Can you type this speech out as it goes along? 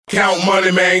Count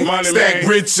money, man. Stack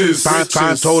riches.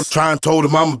 Try and told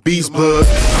him I'm a beast, bud.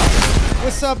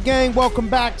 What's up, gang? Welcome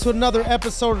back to another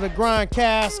episode of the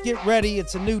GRINDcast. Get ready.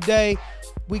 It's a new day.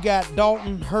 We got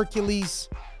Dalton, Hercules,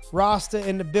 Rosta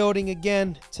in the building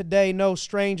again today. No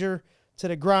stranger to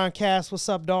the GRINDcast. What's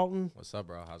up, Dalton? What's up,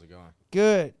 bro? How's it going?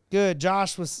 Good, good.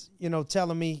 Josh was,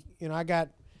 telling me, I got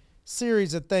a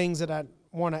series of things that I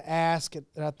want to ask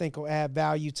that I think will add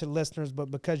value to listeners,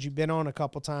 but because you've been on a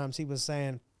couple times, he was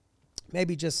saying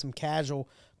maybe just some casual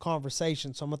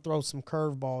conversation. So I'm going to throw some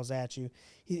curveballs at you.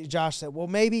 Josh said, well,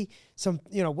 maybe some,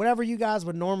 whatever you guys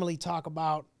would normally talk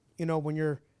about, when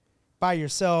you're by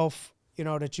yourself,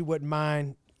 that you wouldn't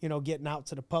mind, getting out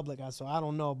to the public. So I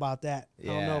don't know about that.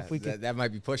 Yeah, I don't know if we could. That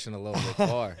might be pushing a little bit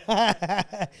far.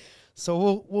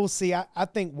 So we'll see. I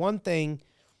think one thing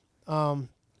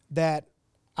that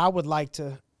I would like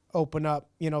to open up,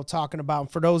 talking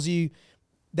about, for those of you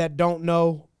that don't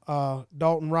know,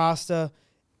 Dalton Rosta,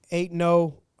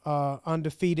 8-0,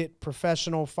 undefeated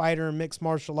professional fighter in mixed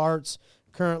martial arts,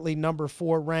 currently number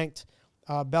 4 ranked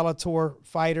Bellator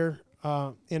fighter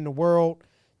in the world,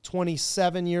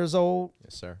 27 years old.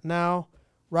 Yes, sir. Now,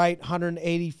 right,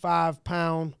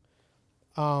 185-pound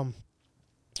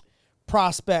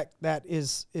prospect that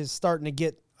is starting to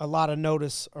get a lot of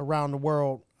notice around the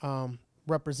world,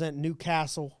 represent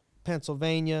Newcastle,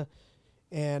 Pennsylvania,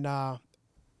 and,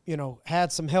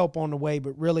 had some help on the way,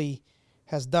 but really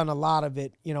has done a lot of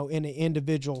it, in an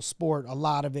individual sport, a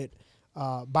lot of it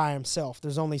by himself.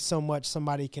 There's only so much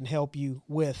somebody can help you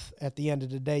with. At the end of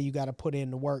the day, you got to put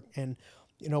in the work. And,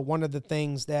 one of the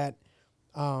things that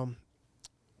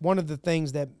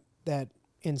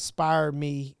inspired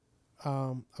me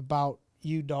about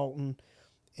you, Dalton,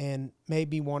 and made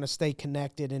me want to stay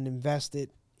connected and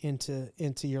invested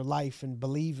into your life and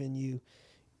believe in you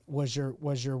was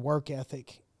your work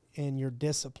ethic and your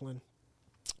discipline.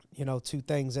 Two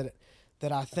things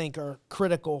that I think are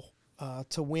critical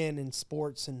to win in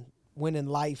sports and win in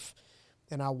life.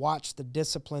 And I watched the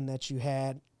discipline that you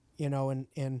had,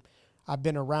 and I've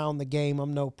been around the game.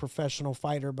 I'm no professional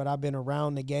fighter, but I've been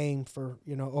around the game for,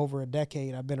 over a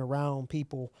decade. I've been around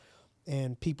people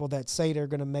and people that say they're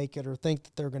going to make it or think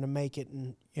that they're going to make it.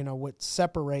 And, what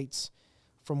separates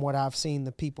from what I've seen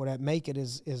the people that make it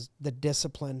is the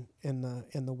discipline and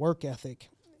the work ethic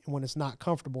when it's not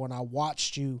comfortable. And I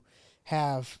watched you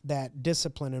have that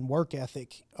discipline and work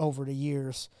ethic over the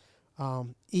years,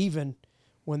 even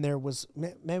when there was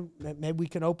maybe we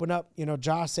can open up.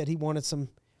 Josh said he wanted some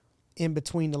in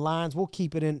between the lines. We'll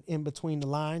keep it in between the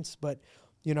lines, but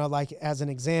like as an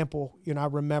example, I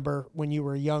remember when you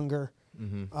were younger,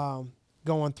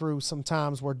 going through some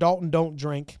times where Dalton don't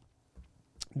drink,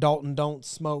 Dalton don't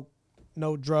smoke,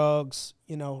 no drugs,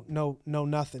 no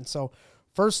nothing. So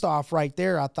first off, right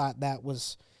there, I thought that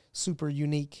was super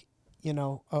unique,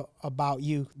 about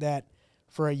you, that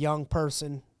for a young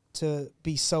person to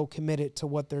be so committed to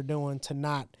what they're doing, to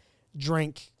not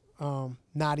drink,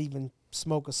 not even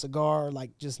smoke a cigar,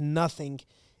 like just nothing.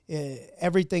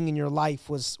 Everything in your life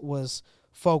was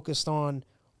focused on,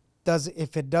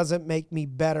 if it doesn't make me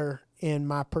better in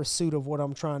my pursuit of what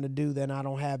I'm trying to do, then I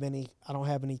don't have any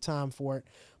time for it.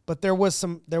 But there was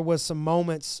some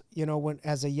moments, when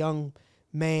as a young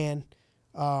man,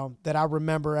 that I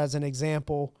remember as an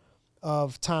example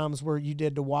of times where you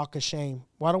did the walk of shame.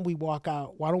 Why don't we walk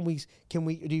out? Do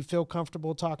you feel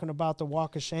comfortable talking about the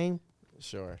walk of shame?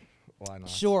 Sure. Why not?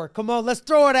 Sure. Come on, let's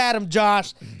throw it at him,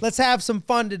 Josh. Let's have some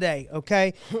fun today,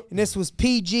 okay? And this was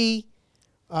PG,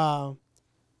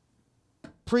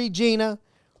 pre-Gina,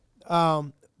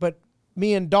 but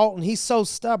me and Dalton, he's so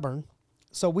stubborn.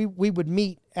 So we would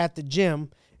meet at the gym,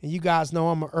 and you guys know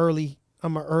I'm an early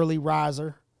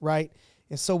riser, right?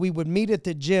 And so we would meet at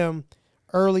the gym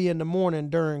early in the morning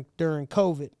during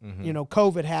COVID. Mm-hmm.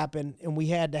 COVID happened, and we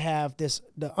had to have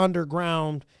the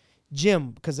underground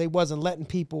gym because they wasn't letting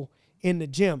people in the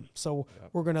gym. So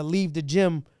We're going to leave the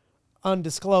gym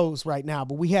undisclosed right now.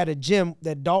 But we had a gym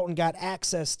that Dalton got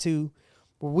access to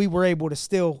where we were able to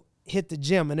still hit the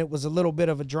gym, and it was a little bit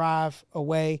of a drive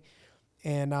away.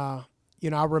 And, I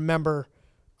remember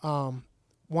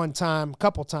one time, a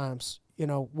couple times,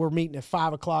 we're meeting at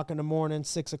 5 o'clock in the morning,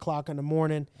 6 o'clock in the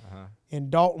morning, and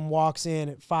Dalton walks in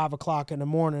at 5 o'clock in the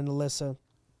morning, Alyssa,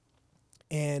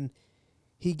 and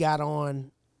he got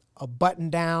on a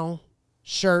button-down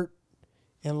shirt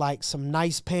and like some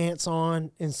nice pants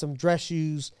on and some dress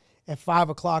shoes at 5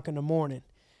 o'clock in the morning.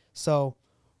 So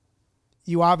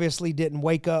you obviously didn't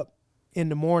wake up in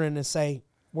the morning and say,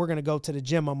 we're going to go to the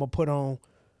gym. I'm going to put on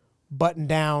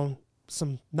button-down,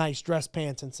 some nice dress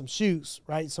pants and some shoes,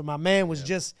 right? So my man was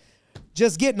just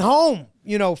getting home,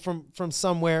 from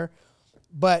somewhere.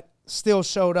 but still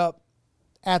showed up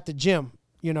at the gym.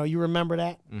 You know, you remember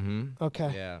that? Mm-hmm.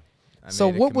 Okay. Yeah. So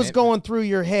what was going through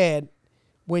your head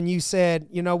when you said,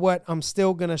 you know what, I'm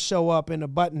still going to show up in a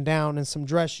button down and some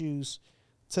dress shoes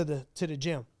to the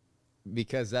gym?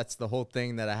 Because that's the whole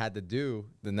thing that I had to do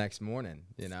the next morning.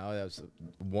 You know, that was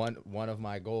one of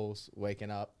my goals,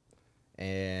 waking up,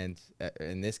 and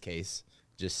in this case,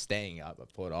 just staying up. I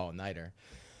pulled all-nighter.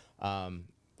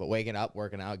 But waking up,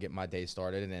 working out, getting my day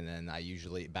started, and then I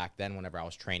usually, back then, whenever I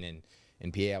was training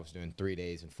in PA, I was doing 3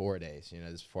 days and 4 days. You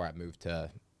know, this is before I moved to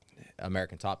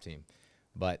American Top Team.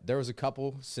 But there was a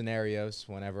couple scenarios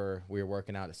whenever we were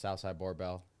working out at Southside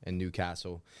Barbell in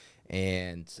Newcastle,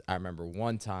 and I remember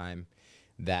one time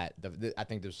that I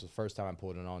think this was the first time I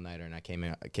pulled an all-nighter, and I came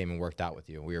and worked out with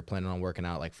you. We were planning on working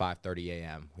out like 5:30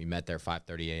 a.m. We met there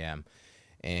 5:30 a.m.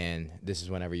 And this is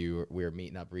whenever we were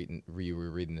meeting up, we were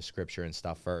reading the scripture and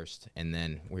stuff first, and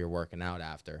then we were working out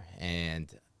after. And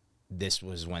this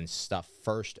was when stuff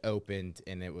first opened,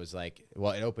 and it was like,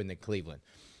 well, it opened in Cleveland.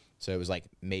 So it was like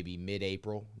maybe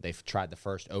mid-April. They tried the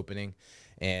first opening,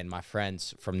 and my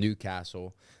friends from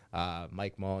Newcastle,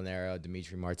 Mike Molinaro,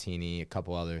 Dimitri Martini, a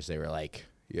couple others, they were like,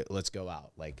 yeah, let's go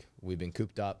out. Like, we've been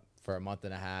cooped up for a month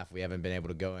and a half. We haven't been able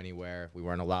to go anywhere. We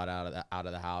weren't allowed out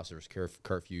of the house. There was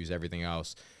curfews, everything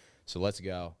else. So let's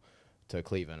go to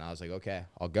Cleveland. I was like, okay,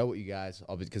 I'll go with you guys.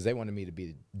 Because they wanted me to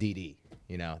be the DD.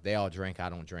 You know, they all drink. I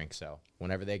don't drink. So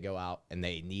whenever they go out and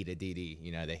they need a DD,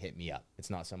 you know, they hit me up. It's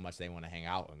not so much they want to hang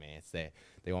out with me. It's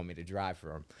they want me to drive for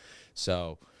them.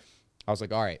 So I was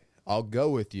like, all right, I'll go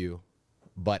with you,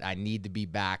 but I need to be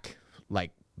back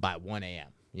like by 1 a.m.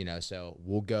 You know, so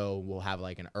we'll have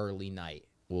like an early night.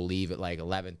 We'll leave at like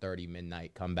 11:30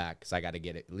 midnight, come back, because I got to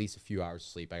get at least a few hours of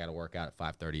sleep. I got to work out at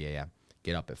 5:30 a.m.,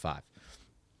 get up at 5.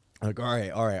 I'm like, all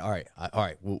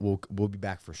right, we'll be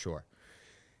back for sure.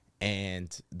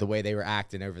 And the way they were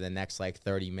acting over the next like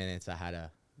 30 minutes, I had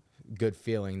a good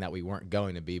feeling that we weren't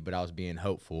going to be, but I was being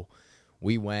hopeful.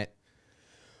 We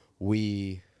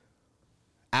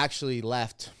actually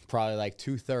left probably like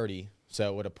 2:30, so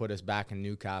it would have put us back in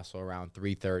Newcastle around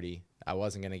 3:30. I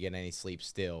wasn't going to get any sleep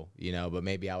still, you know, but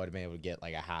maybe I would have been able to get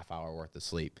like a half hour worth of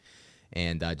sleep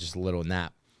and just a little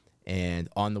nap. And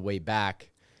on the way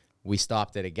back, we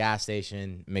stopped at a gas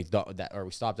station, we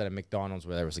stopped at a McDonald's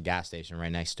where there was a gas station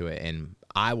right next to it, and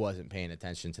I wasn't paying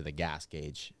attention to the gas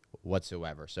gauge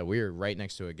whatsoever. So we were right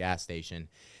next to a gas station,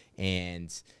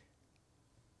 and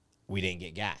we didn't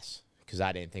get gas because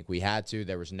I didn't think we had to.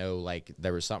 There was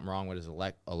something wrong with his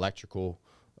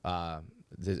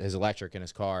his electric in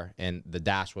his car, and the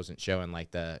dash wasn't showing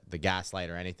like the gas light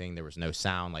or anything. There was no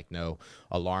sound, like no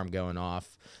alarm going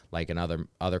off like in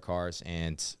other cars,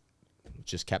 and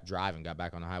just kept driving, got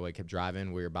back on the highway, kept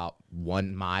driving. We were about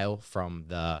 1 mile from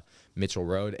the Mitchell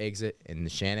Road exit in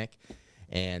Neshannock,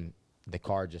 and the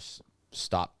car just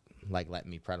stopped, like letting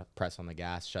me press on the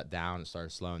gas, shut down, and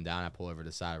started slowing down. I pull over to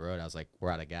the side of the road. I was like,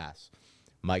 we're out of gas.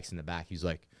 Mike's in the back. He's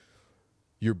like,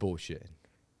 you're bullshitting.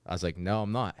 I was like, no,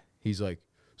 I'm not. He's like,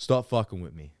 stop fucking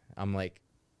with me. I'm like,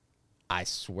 I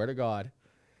swear to God,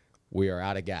 we are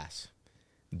out of gas.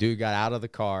 Dude got out of the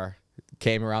car,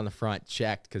 came around the front,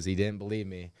 checked because he didn't believe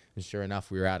me, and sure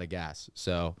enough, we were out of gas.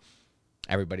 So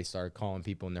everybody started calling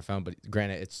people on their phone, but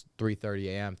granted, it's 3:30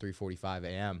 a.m., 3:45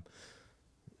 a.m.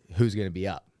 Who's going to be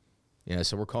up? You know,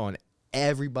 so we're calling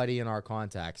everybody in our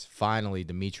contacts. Finally,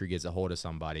 Dimitri gets a hold of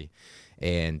somebody,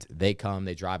 and they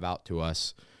drive out to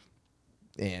us,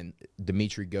 and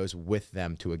Dimitri goes with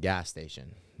them to a gas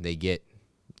station. They get,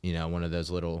 you know, one of those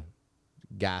little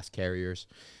gas carriers,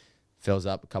 fills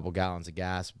up a couple gallons of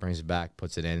gas, brings it back,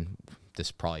 puts it in. This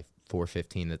is probably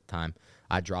 4:15 at the time.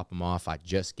 I drop them off. I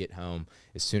just get home.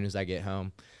 As soon as I get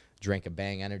home, drink a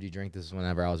Bang energy drink. This is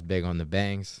whenever I was big on the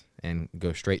Bangs, and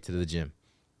go straight to the gym.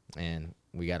 And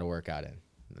we got a workout in.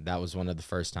 That was one of the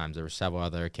first times. There were several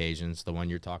other occasions. The one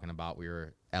you're talking about, we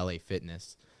were LA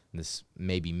Fitness. This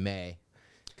maybe May.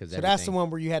 So that's the one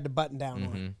where you had the button down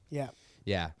on. Yeah.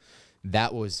 Yeah. I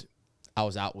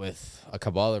was out with a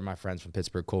couple other of my friends from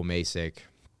Pittsburgh, Cole Masick,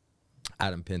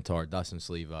 Adam Pintar, Dustin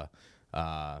Sleva.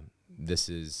 This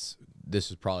is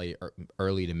probably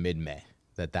early to mid-May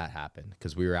that happened,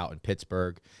 because we were out in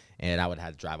Pittsburgh, and I would have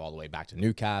had to drive all the way back to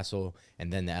Newcastle,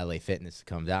 and then the LA Fitness to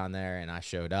come down there, and I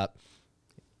showed up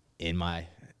in my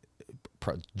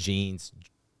jeans,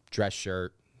 dress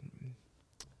shirt,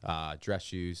 dress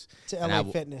shoes. To LA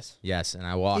Fitness. Yes, and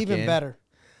I walk in. Even better.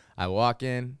 I walk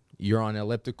in, you're on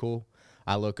elliptical.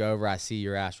 I look over, I see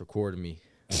your ass recording me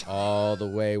all the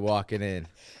way walking in.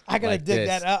 I got to dig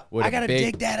that up. I got to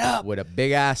dig that up. With a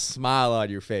big-ass smile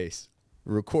on your face.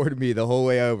 recorded me the whole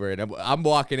way over, and I'm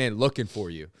walking in looking for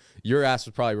you. Your ass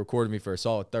was probably recording me for a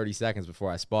solid 30 seconds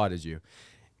before I spotted you.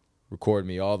 Recorded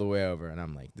me all the way over, and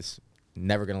I'm like, this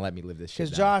never gonna let me live this shit down.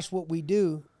 Because Josh, what we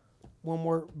do when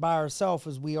we're by ourselves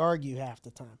is we argue half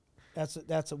the time.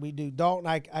 That's what we do. Dalton,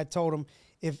 I told him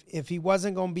if he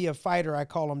wasn't gonna be a fighter, I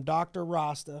call him Dr.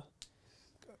 Rosta.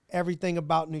 Everything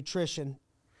about nutrition,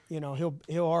 you know,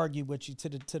 he'll argue with you to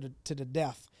the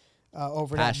death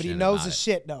over that. But he knows his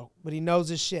shit though. But he knows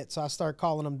his shit. So I start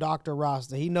calling him Dr.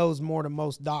 Rosta. He knows more than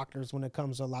most doctors when it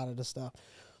comes to a lot of the stuff.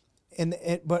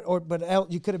 But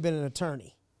you could have been an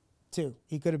attorney, too.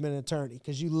 He could have been an attorney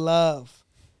because you love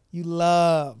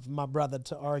my brother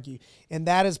to argue, and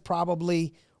that is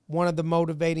probably one of the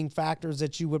motivating factors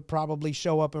that you would probably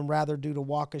show up and rather do the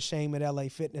walk of shame at LA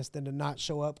Fitness than to not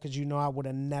show up, because you know I would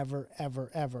have never,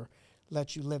 ever, ever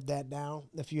let you live that down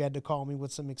if you had to call me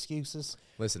with some excuses.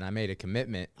 Listen, I made a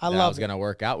commitment I was going to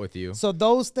work out with you. So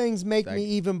those things make me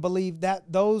even believe that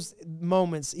those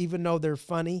moments, even though they're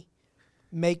funny,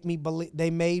 made me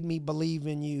believe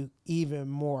in you even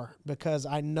more, because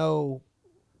I know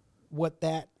what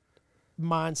that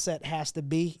mindset has to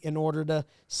be in order to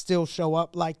still show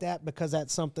up like that, because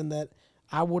that's something that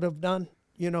I would have done,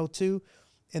 you know, too.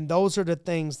 And those are the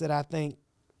things that I think,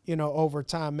 you know, over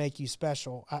time make you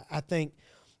special. I think,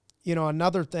 you know,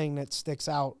 another thing that sticks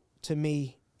out to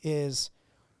me is,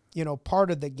 you know,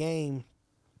 part of the game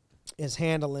is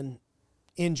handling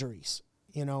injuries,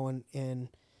 you know, and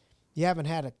you haven't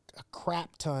had a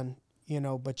crap ton, you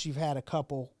know, but you've had a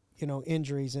couple, you know,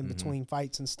 injuries in between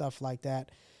fights and stuff like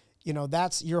that. You know,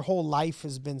 that's your whole life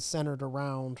has been centered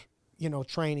around, you know,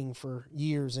 training for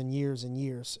years and years and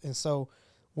years. And so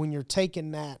when you're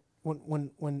taking that,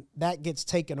 when that gets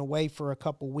taken away for a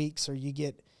couple weeks, or you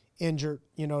get injured,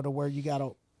 you know, to where you got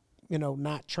to, you know,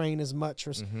 not train as much,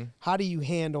 or how do you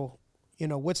handle, you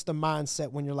know, what's the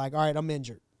mindset when you're like, all right, I'm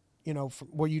injured, you know,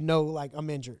 where you know, like,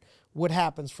 I'm injured? What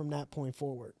happens from that point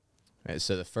forward? Right,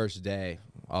 so the first day,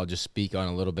 I'll just speak on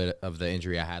a little bit of the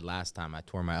injury I had last time. I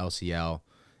tore my LCL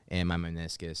and my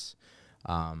meniscus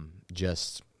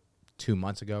just 2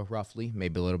 months ago, roughly,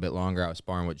 maybe a little bit longer. I was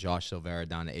sparring with Josh Silvera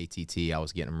down at ATT. I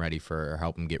was getting him ready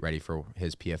helping him get ready for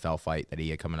his PFL fight that he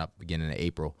had coming up beginning of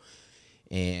April.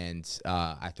 And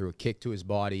I threw a kick to his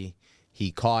body.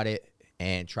 He caught it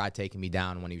and tried taking me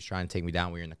down. When he was trying to take me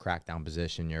down, we were in the crackdown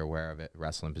position. You're aware of it,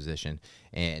 wrestling position.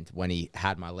 And when he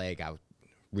had my leg, I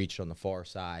reached on the far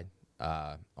side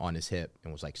on his hip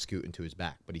and was like scooting to his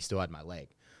back, but he still had my leg.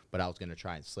 But I was going to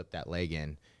try and slip that leg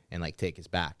in and like take his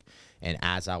back. And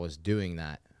as I was doing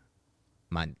that,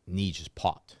 my knee just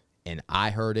popped. And I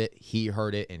heard it, he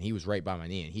heard it, and he was right by my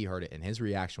knee, and he heard it, and his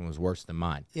reaction was worse than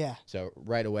mine. Yeah. So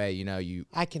right away, you know,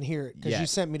 I can hear it because you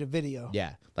sent me the video.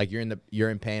 Yeah. Like you're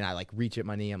in pain. I like reach at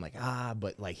my knee. I'm like,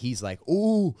 but like he's like,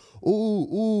 ooh, ooh,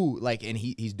 ooh. Like, and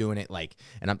he's doing it like,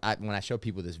 and when I show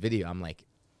people this video, I'm like,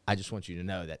 I just want you to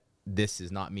know that this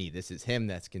is not me. This is him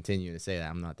that's continuing to say that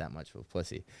I'm not that much of a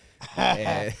pussy.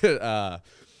 And,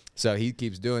 so he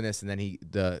keeps doing this, and then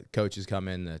the coaches come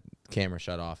in, the camera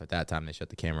shut off. At that time, they shut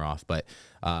the camera off. But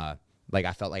like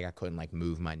I felt like I couldn't like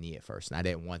move my knee at first, and I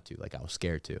didn't want to. Like I was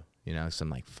scared to, you know. So I'm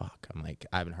like, fuck. I'm like,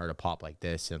 I haven't heard a pop like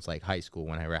this since like high school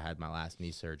whenever I had my last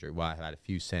knee surgery. Well, I've had a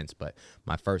few since, but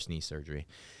my first knee surgery,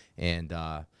 and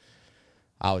I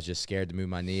was just scared to move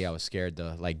my knee. I was scared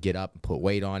to like get up and put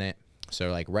weight on it.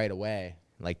 So like right away,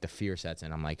 like the fear sets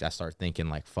in. I'm like, I start thinking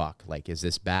like, fuck, like, is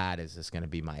this bad? Is this going to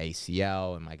be my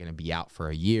ACL? Am I going to be out for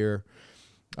a year?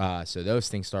 So those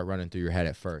things start running through your head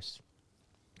at first.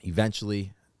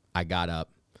 Eventually I got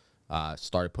up,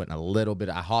 started putting a little bit,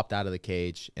 I hopped out of the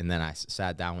cage, and then I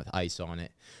sat down with ice on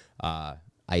it. I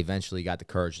eventually got the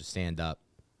courage to stand up,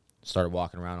 started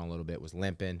walking around a little bit, was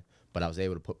limping, but I was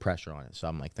able to put pressure on it. So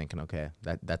I'm like thinking, okay,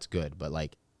 that's good, but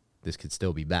like this could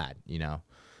still be bad, you know?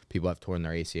 People have torn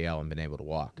their ACL and been able to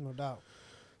walk. No doubt.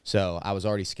 So I was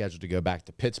already scheduled to go back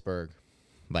to Pittsburgh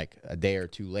like a day or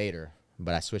two later,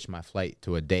 but I switched my flight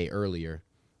to a day earlier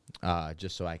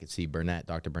just so I could see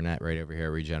Dr. Burnett right over here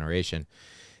at Regeneration.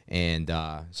 And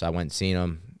so I went and seen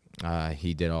him.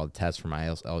 He did all the tests for my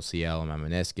LCL and my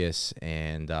meniscus,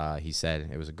 and he said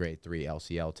it was a grade 3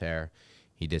 LCL tear.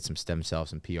 He did some stem cells,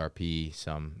 some PRP,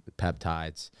 some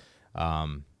peptides,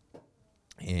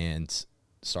 and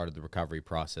started the recovery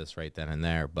process right then and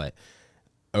there. But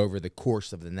over the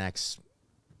course of the next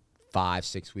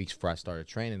 5-6 weeks before I started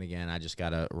training again, I just got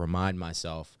to remind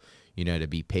myself, you know, to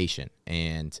be patient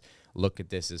and look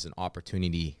at this as an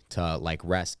opportunity to like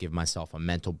rest, give myself a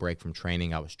mental break from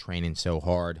training. I was training so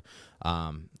hard.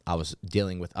 I was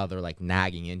dealing with other like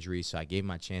nagging injuries, so I gave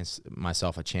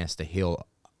myself a chance to heal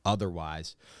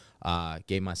otherwise.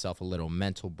 gave myself a little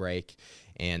mental break.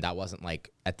 And I wasn't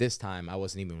like, at this time, I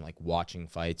wasn't even like watching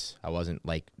fights. I wasn't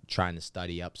like trying to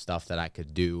study up stuff that I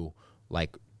could do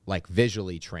like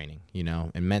visually training, you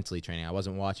know, and mentally training. I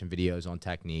wasn't watching videos on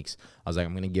techniques. I was like,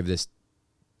 I'm going to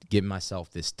give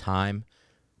myself this time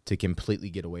to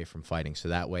completely get away from fighting. So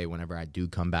that way, whenever I do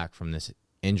come back from this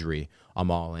injury,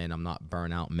 I'm all in. I'm not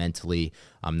burnt out mentally.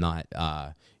 I'm not,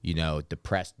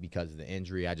 depressed because of the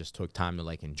injury. I just took time to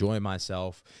like enjoy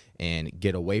myself and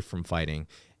get away from fighting.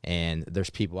 And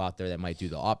there's people out there that might do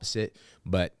the opposite,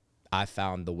 but I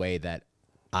found the way that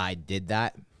I did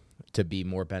that to be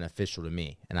more beneficial to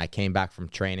me. And I came back from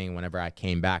training. Whenever I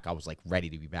came back, I was like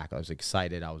ready to be back. I was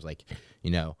excited. I was like,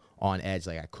 on edge,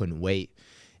 like I couldn't wait.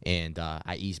 And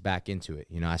I eased back into it.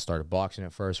 I started boxing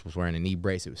at first, was wearing a knee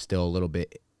brace. It was still a little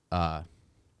bit,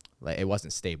 like it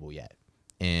wasn't stable yet.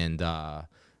 And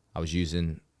I was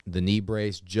using the knee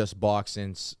brace, just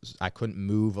boxing. I couldn't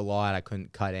move a lot. I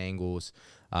couldn't cut angles.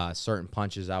 Certain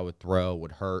punches I would throw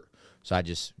would hurt. So I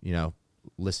just,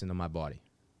 listened to my body.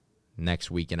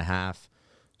 Next week and a half,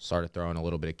 started throwing a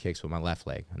little bit of kicks with my left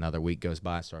leg. Another week goes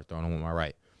by, I start throwing them with my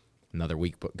right. Another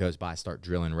week goes by, I start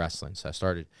drilling wrestling. So I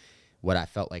started what I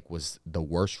felt like was the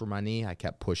worst for my knee. I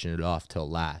kept pushing it off till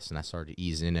last, and I started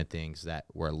easing into things that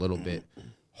were a little bit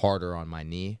harder on my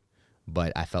knee,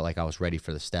 but I felt like I was ready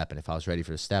for the step. And if I was ready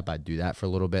for the step, I'd do that for a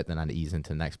little bit, then I'd ease into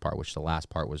the next part, which the last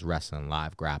part was wrestling,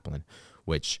 live grappling,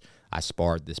 which I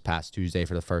sparred this past Tuesday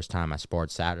for the first time. I sparred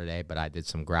Saturday, but I did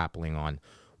some grappling on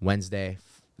Wednesday.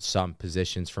 Some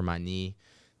positions for my knee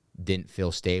didn't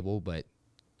feel stable, but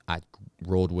I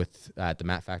rolled with at the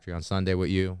Mat Factory on Sunday with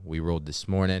you. We rolled this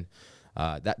morning.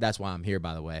 That's why I'm here,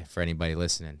 by the way, for anybody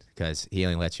listening, because he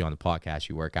only lets you on the podcast.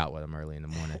 You work out with him early in the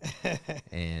morning.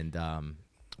 And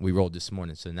we rolled this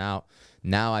morning. So now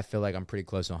I feel like I'm pretty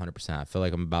close to 100%. I feel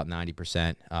like I'm about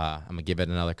 90%. I'm going to give it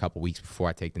another couple weeks before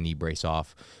I take the knee brace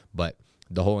off. But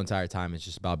the whole entire time is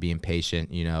just about being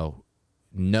patient,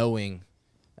 knowing,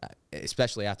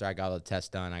 especially after I got all the tests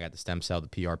done, I got the stem cell, the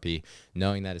PRP,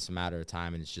 knowing that it's a matter of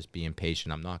time and it's just being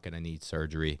patient. I'm not going to need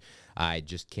surgery. I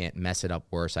just can't mess it up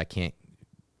worse. I can't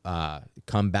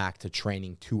come back to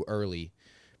training too early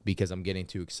because I'm getting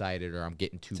too excited or I'm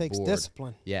getting too bored. It takes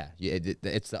discipline. Yeah,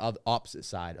 it's the opposite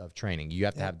side of training. You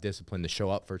have to have discipline to show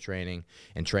up for training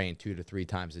and train 2 to 3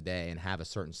 times a day and have a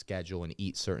certain schedule and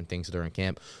eat certain things during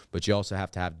camp. But you also have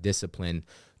to have discipline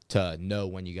to know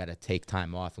when you got to take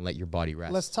time off and let your body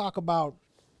rest. Let's talk about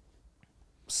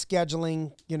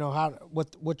scheduling,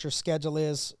 what your schedule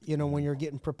is, when you're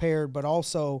getting prepared, but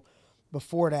also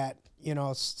before that,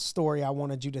 a story I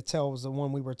wanted you to tell was the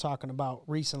one we were talking about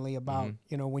recently about,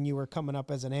 when you were coming up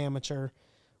as an amateur,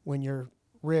 when your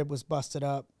rib was busted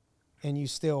up and you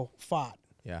still fought.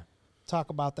 Yeah. Talk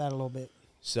about that a little bit.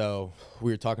 So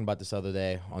we were talking about this other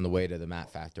day on the way to the Mat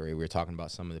Factory. We were talking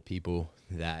about some of the people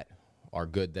that are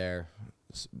good there,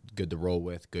 good to roll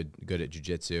with, good at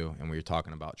jiu-jitsu, and we were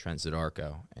talking about Trent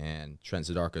Zidarko. And Trent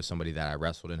Zidarko is somebody that I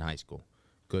wrestled in high school.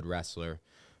 Good wrestler,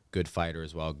 good fighter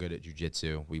as well, good at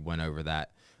jiu-jitsu. We went over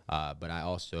that, but I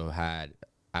also got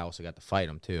to fight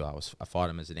him too. I fought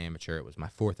him as an amateur. It was my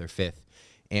 4th or 5th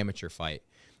amateur fight,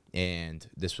 and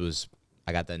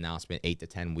I got the announcement 8 to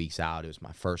 10 weeks out. It was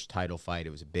my first title fight.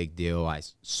 It was a big deal. I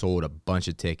sold a bunch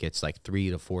of tickets, like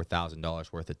 $3,000 to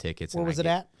 $4,000 worth of tickets. Where was it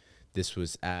at? This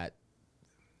was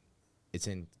it's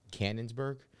in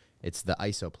Cannonsburg. It's the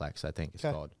Isoplex, I think it's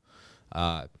called.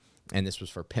 And this was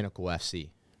for Pinnacle FC,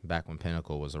 back when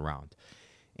Pinnacle was around.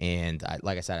 And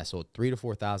like I said, I sold $3,000 to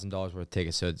 $4,000 worth of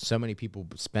tickets. So many people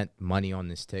spent money on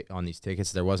these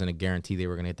tickets. There wasn't a guarantee they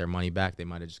were going to get their money back. They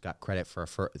might have just got credit for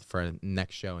a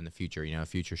next show in the future, a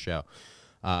future show.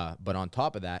 But on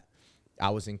top of that, I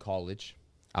was in college.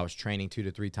 I was training 2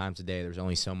 to 3 times a day. There was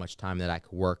only so much time that I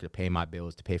could work to pay my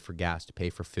bills, to pay for gas, to pay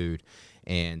for food.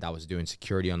 And I was doing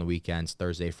security on the weekends,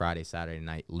 Thursday, Friday, Saturday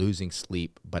night, losing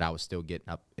sleep, but I was still getting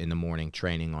up in the morning,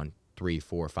 training on 3,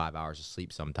 4, 5 hours of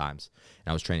sleep sometimes.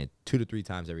 And I was training 2 to 3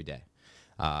 times every day.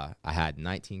 I had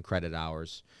 19 credit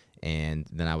hours, and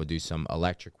then I would do some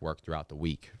electric work throughout the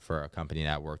week for a company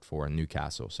that I worked for in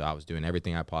Newcastle. So I was doing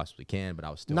everything I possibly can, but I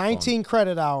was still 19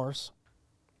 credit hours.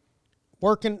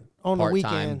 Working on the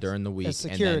weekend during the week, as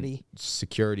security. And then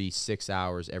security 6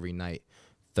 hours every night,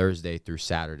 Thursday through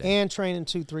Saturday. And training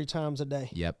 2-3 times a day.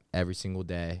 Yep, every single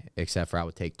day, except for I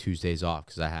would take Tuesdays off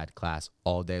because I had class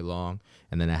all day long,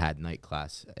 and then I had night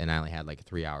class, and I only had like a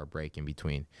 3-hour break in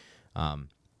between.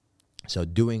 So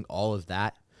doing all of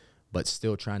that, but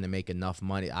still trying to make enough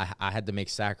money. I had to make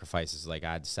sacrifices. Like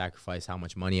I had to sacrifice how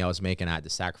much money I was making. I had to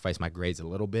sacrifice my grades a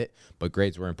little bit, but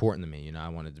grades were important to me. I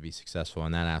wanted to be successful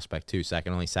in that aspect too. So I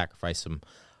can only sacrifice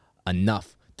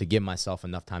enough to give myself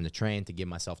enough time to train, to give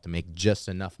myself to make just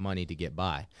enough money to get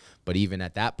by. But even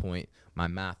at that point, my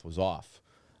math was off.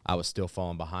 I was still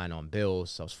falling behind on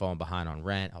bills. I was falling behind on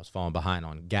rent. I was falling behind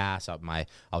on gas. I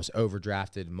was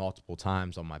overdrafted multiple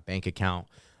times on my bank account.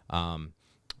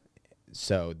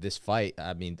 So this fight,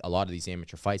 I mean, a lot of these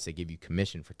amateur fights, they give you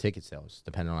commission for ticket sales,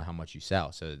 depending on how much you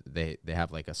sell. So they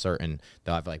have like they'll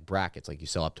have like brackets, like you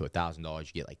sell up to $1,000,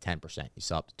 you get like 10%. You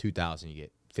sell up to 2,000, you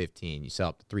get 15. You sell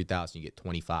up to 3,000, you get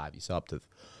 25. You sell up to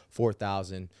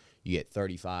 4,000, you get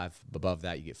 35. Above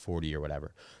that, you get 40 or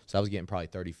whatever. So I was getting probably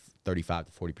 35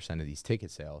 to 40% of these ticket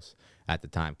sales at the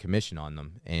time, commission on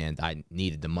them, and I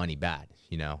needed the money bad.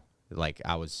 Like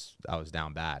I was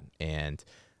down bad, and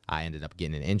I ended up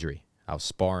getting an injury. I was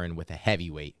sparring with a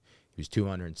heavyweight. He was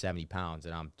 270 pounds,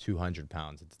 and I'm 200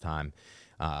 pounds at the time,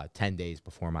 10 days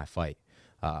before my fight.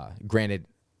 Granted,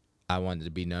 I wanted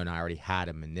to be known I already had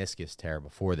a meniscus tear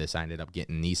before this. I ended up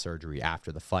getting knee surgery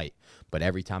after the fight. But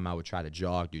every time I would try to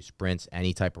jog, do sprints,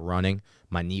 any type of running,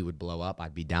 my knee would blow up.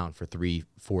 I'd be down for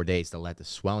 3-4 days to let the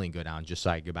swelling go down just so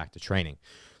I could go back to training.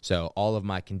 So all of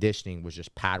my conditioning was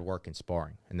just pad work and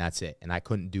sparring, and that's it. And I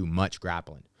couldn't do much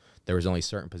grappling. There was only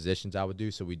certain positions I would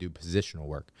do, so we do positional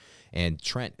work. And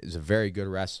Trent is a very good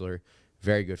wrestler,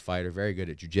 very good fighter, very good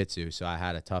at jiu-jitsu. So I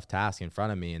had a tough task in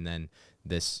front of me. And then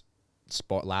this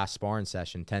last sparring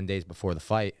session, 10 days before the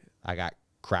fight, I got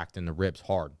cracked in the ribs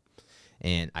hard.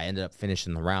 And I ended up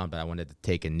finishing the round, but I wanted to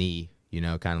take a knee,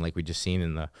 kind of like we just seen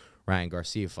in the Ryan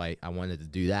Garcia fight. I wanted to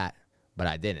do that, but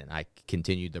I didn't. I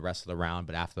continued the rest of the round,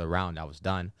 but after the round, I was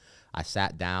done. I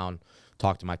sat down,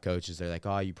 talked to my coaches. They're like,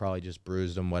 oh, you probably just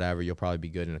bruised them, whatever. You'll probably be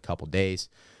good in a couple days.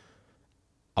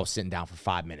 I was sitting down for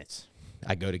 5 minutes.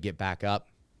 I go to get back up.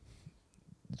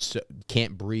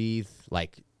 Can't breathe,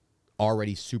 like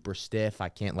already super stiff. I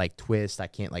can't like twist. I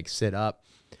can't like sit up.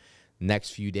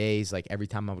 Next few days, like every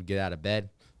time I would get out of bed,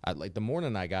 like the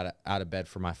morning I got out of bed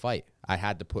for my fight, I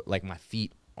had to put like my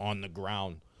feet on the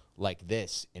ground like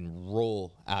this and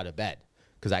roll out of bed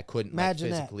because I couldn't like,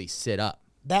 physically sit up.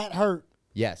 That hurt.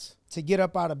 Yes. To get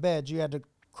up out of bed, you had to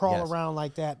crawl around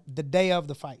like that the day of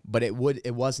the fight. But it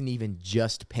wasn't even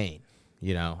just pain.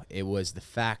 It was the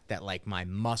fact that like my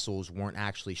muscles weren't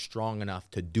actually strong enough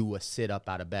to do a sit up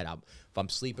out of bed. If I'm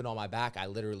sleeping on my back, I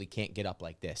literally can't get up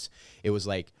like this. It was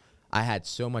like I had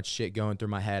so much shit going through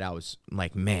my head. I was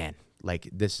like, man, like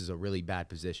this is a really bad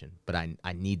position, but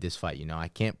I need this fight. I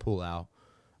can't pull out.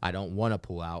 I don't want to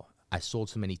pull out. I sold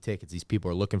so many tickets. These people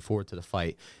are looking forward to the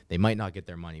fight. They might not get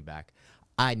their money back.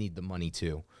 I need the money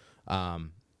too.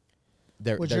 Was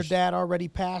your dad already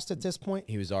passed at this point?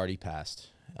 He was already passed.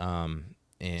 And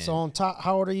so on top,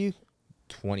 how old are you?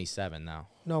 27 now.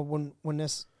 No, when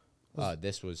this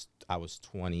was, I was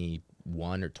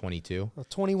 21 or 22.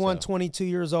 21, 22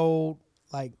 years old,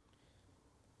 like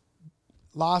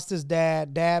lost his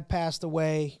dad. Dad passed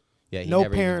away. Yeah, he no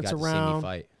never parents even got around. To see me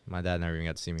fight. My dad never even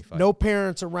got to see me fight. No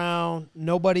parents around.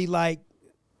 Nobody like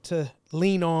to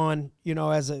lean on,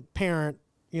 as a parent,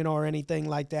 or anything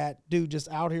like that. Dude just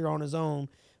out here on his own,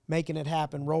 making it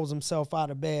happen, rolls himself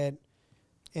out of bed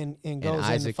and goes in and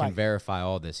Isaac to fight. Can verify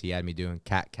all this. He had me doing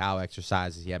cat-cow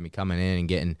exercises. He had me coming in and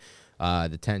getting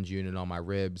the TENS unit on my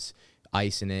ribs,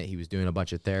 icing it. He was doing a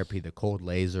bunch of therapy, the cold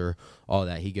laser, all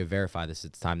that. He could verify this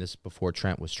at the time. This is before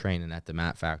Trent was training at the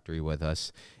mat factory with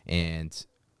us. And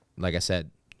like I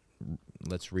said,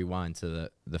 let's rewind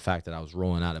to the fact that I was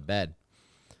rolling out of bed.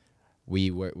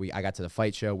 I got to the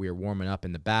fight show. We were warming up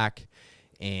in the back,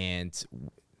 and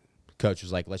coach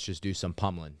was like, let's just do some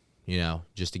pummeling,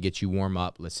 just to get you warm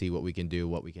up. Let's see what we can do,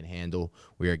 what we can handle.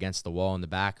 We were against the wall in the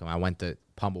back, and I went to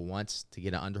pummel once to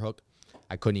get an underhook.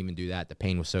 I couldn't even do that. The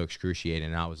pain was so excruciating,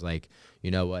 and I was like,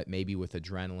 you know what, maybe with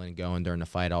adrenaline going during the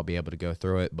fight, I'll be able to go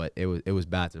through it, but it was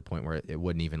bad to the point where it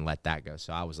wouldn't even let that go.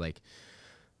 So I was like,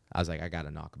 I got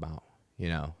to knock him out.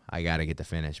 I got to get the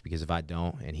finish, because if I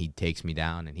don't and he takes me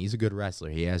down, and he's a good wrestler,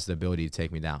 he has the ability to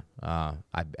take me down.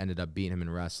 I ended up beating him in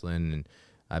wrestling, and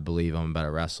I believe I'm a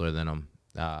better wrestler than him.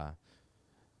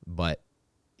 But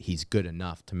he's good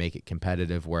enough to make it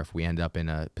competitive, where if we end up in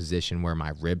a position where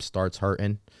my rib starts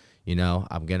hurting,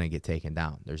 I'm going to get taken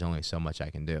down. There's only so much I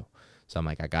can do. So I'm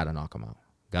like, I got to knock him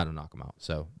out.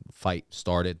 So fight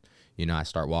started, I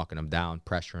start walking him down,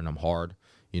 pressuring him hard,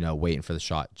 waiting for the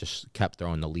shot, just kept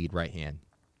throwing the lead right hand.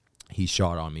 He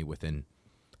shot on me within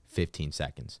 15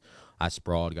 seconds. I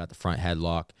sprawled, got the front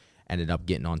headlock, ended up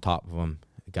getting on top of him,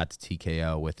 got the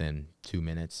TKO within 2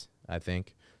 minutes, I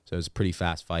think. So it was a pretty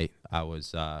fast fight. I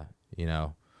was, I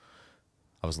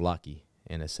was lucky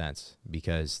in a sense,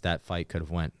 because that fight could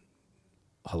have went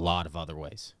a lot of other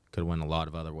ways.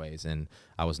 And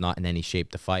I was not in any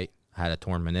shape to fight. I had a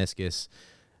torn meniscus,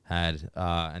 Had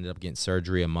ended up getting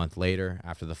surgery a month later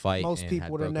after the fight. Most and people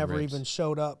had would have broken never ribs. even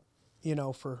showed up,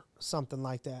 for something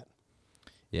like that.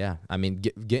 Yeah, I mean,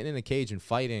 getting in a cage and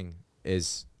fighting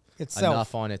is Itself.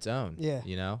 enough on its own.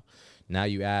 Yeah. Now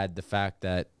you add the fact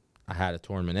that I had a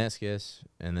torn meniscus,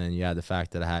 and then you add the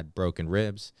fact that I had broken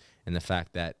ribs, and the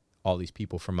fact that all these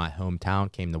people from my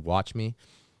hometown came to watch me.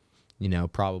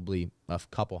 Probably a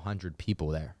couple hundred people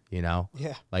there,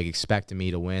 Yeah. like expecting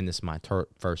me to win. This is my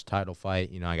first title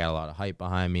fight. I got a lot of hype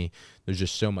behind me. There's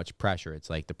just so much pressure. It's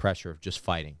like the pressure of just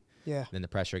fighting. Yeah. Then the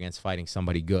pressure against fighting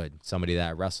somebody good, somebody that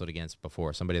I wrestled against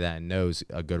before, somebody that knows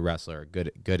a good wrestler,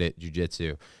 good at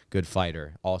jiu-jitsu, good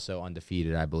fighter, also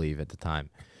undefeated, I believe, at the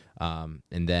time. And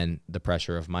then the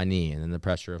pressure of my knee, and then the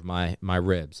pressure of my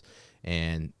ribs.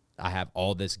 And I have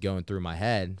all this going through my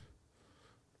head,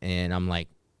 and I'm like,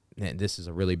 man, this is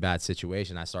a really bad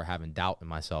situation. I start having doubt in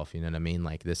myself, you know what I mean?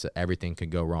 Like this, everything could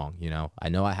go wrong, I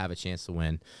know I have a chance to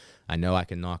win. I know I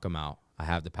can knock him out. I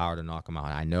have the power to knock him out.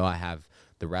 I know I have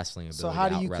the wrestling ability. So how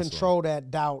do to you out-wrestle control that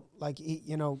doubt? Like,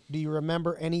 do you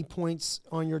remember any points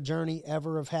on your journey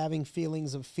ever of having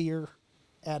feelings of fear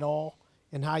at all,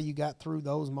 and how you got through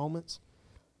those moments?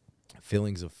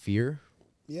 Feelings of fear?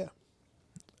 Yeah.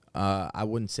 I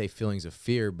wouldn't say feelings of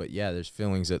fear, but yeah, there's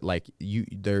feelings that like you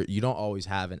don't always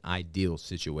have an ideal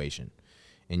situation.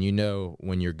 And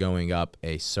when you're going up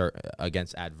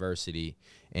against adversity,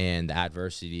 and the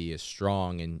adversity is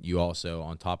strong, and you also,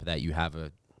 on top of that, you have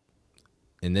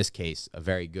in this case, a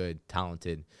very good,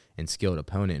 talented, and skilled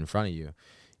opponent in front of you.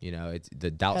 It's the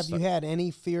doubt. Have you had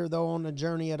any fear though on the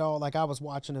journey at all? Like I was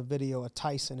watching a video of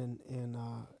Tyson and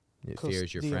fear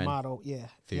is your friend. Yeah.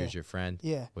 Fear is your friend.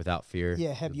 Yeah. Without fear.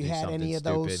 Yeah. Have you you'll do had any something of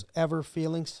those stupid. ever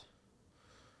feelings?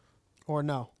 Or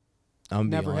no?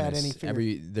 Never had any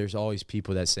fear. There's always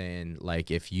people that saying,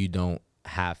 like, if you don't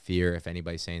have fear, if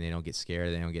anybody's saying they don't get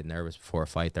scared, they don't get nervous before a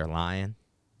fight, they're lying.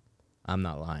 I'm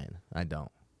not lying. I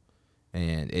don't.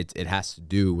 And it has to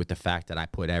do with the fact that I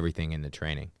put everything into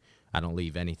training. I don't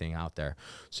leave anything out there.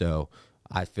 So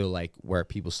I feel like where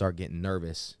people start getting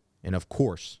nervous, and of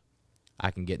course, I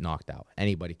can get knocked out.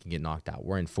 Anybody can get knocked out.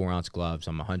 We're in 4-ounce gloves.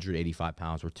 I'm 185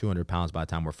 pounds. We're 200 pounds by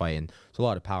the time we're fighting. There's a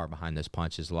lot of power behind those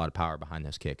punches, a lot of power behind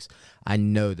those kicks. I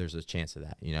know there's a chance of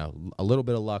that. A little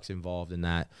bit of luck's involved in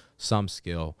that, some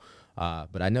skill,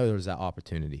 but I know there's that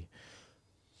opportunity.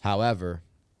 However,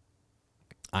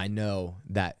 I know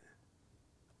that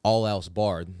all else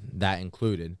barred, that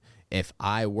included, if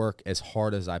I work as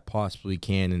hard as I possibly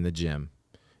can in the gym,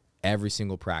 every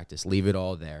single practice, leave it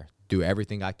all there, do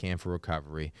everything I can for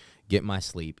recovery, get my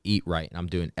sleep, eat right, and I'm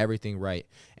doing everything right,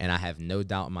 and I have no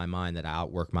doubt in my mind that I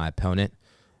outwork my opponent.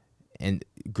 And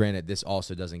granted, this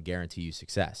also doesn't guarantee you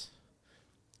success,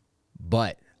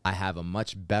 but I have a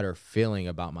much better feeling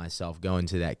about myself going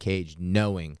to that cage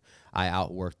knowing I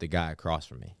outworked the guy across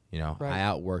from me. Right. I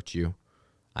outworked you.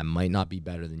 I might not be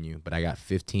better than you, but I got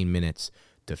 15 minutes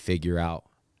to figure out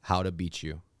how to beat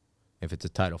you. If it's a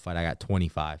title fight, I got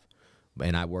 25.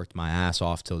 And I worked my ass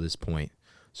off till this point.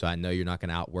 So I know you're not going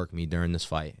to outwork me during this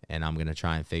fight, and I'm going to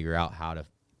try and figure out how to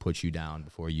put you down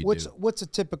before you do. What's a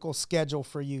typical schedule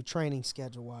for you, training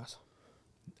schedule-wise?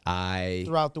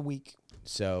 Throughout the week.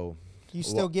 So You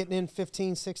still getting in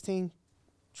 15, 16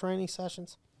 training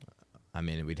sessions? I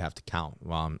mean, we'd have to count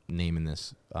while I'm naming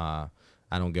this. I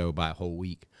don't go by a whole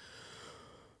week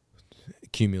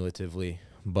cumulatively,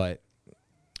 but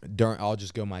I'll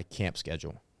just go my camp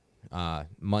schedule.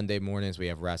 Monday mornings we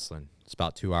have wrestling. It's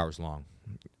about 2 hours long.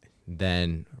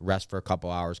 Then rest for a couple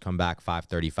hours, come back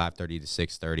 5:30 to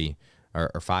 6:30,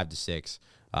 or 5 to 6,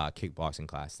 kickboxing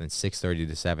class. Then 6:30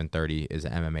 to 7:30 is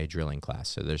an MMA drilling class.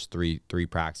 So there's three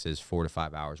practices, 4 to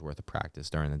 5 hours worth of practice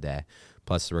during the day,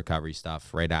 plus the recovery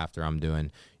stuff. Right after, I'm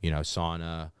doing,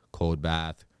 sauna, cold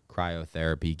bath,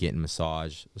 cryotherapy, getting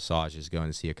massages, going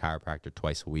to see a chiropractor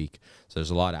twice a week. So there's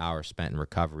a lot of hours spent in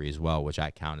recovery as well, which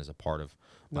I count as a part of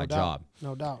my job.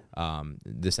 No doubt.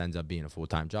 This ends up being a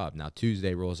full-time job. Now,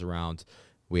 Tuesday rolls around.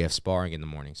 We have sparring in the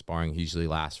morning. Sparring usually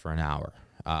lasts for an hour.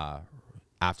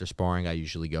 After sparring, I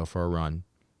usually go for a run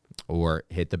or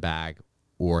hit the bag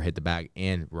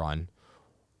and run,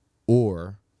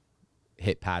 or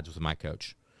hit pads with my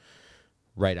coach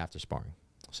right after sparring.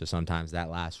 So sometimes that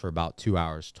lasts for about 2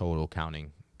 hours total,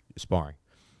 counting sparring.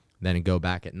 Then I go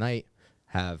back at night,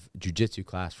 have jiu-jitsu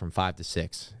class from 5 to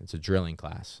 6. It's a drilling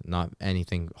class, not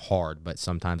anything hard, but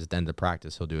sometimes at the end of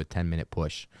practice, he'll do a 10-minute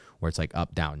push where it's like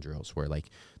up-down drills, where like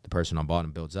the person on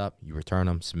bottom builds up, you return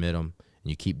them, submit them, and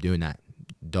you keep doing that.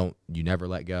 You never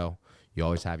let go. You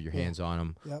always have your hands on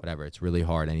them, whatever. It's really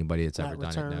hard. Anybody that's ever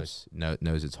done it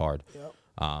knows it's hard. Yep.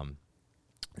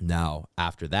 Now,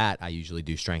 after that, I usually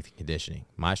do strength and conditioning.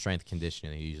 My strength and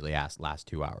conditioning usually lasts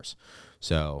 2 hours.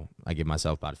 So I give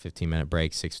myself about a 15-minute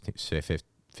break, 15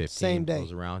 Same day.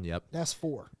 goes around. Yep. That's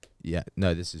 4. Yeah.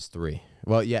 No, this is 3.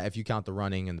 Well, yeah, if you count the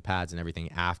running and the pads and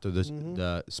everything after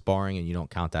the sparring and you don't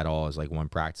count that all as like one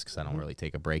practice because I don't really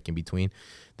take a break in between,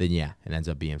 then yeah, it ends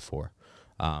up being 4.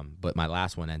 But my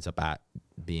last one ends up at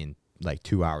being like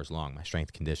 2 hours long, my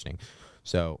strength conditioning.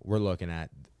 So we're looking at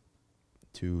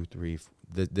 2, 3, 4.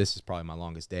 This is probably my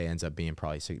longest day. Ends up being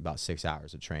probably about 6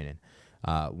 hours of training.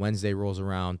 Wednesday rolls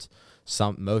around.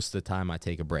 Most of the time I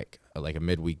take a break, like a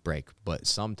midweek break. But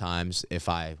sometimes if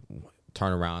I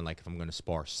turn around, like if I'm going to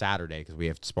spar Saturday, because we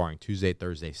have sparring Tuesday,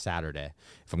 Thursday, Saturday.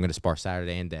 If I'm going to spar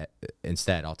Saturday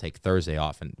instead, I'll take Thursday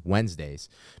off and Wednesdays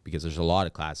because there's a lot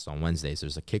of classes on Wednesdays.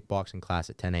 There's a kickboxing class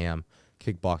at 10 a.m.,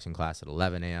 kickboxing class at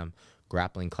 11 a.m.,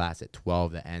 grappling class at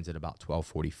 12 that ends at about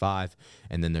 12:45,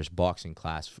 and then there's boxing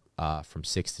class from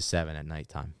 6 to 7 at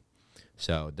nighttime.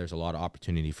 So there's a lot of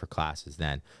opportunity for classes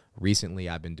then. Recently,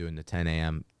 I've been doing the 10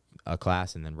 a.m.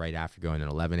 Class, and then right after going at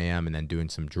 11 a.m. and then doing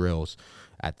some drills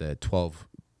at the 12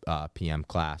 p.m.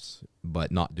 class,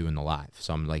 but not doing the live.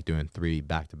 So I'm like doing 3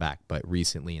 back-to-back. But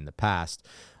recently in the past,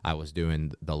 I was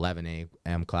doing the 11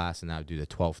 a.m. class, and I would do the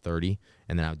 12:30,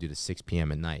 and then I would do the 6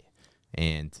 p.m. at night.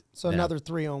 And so another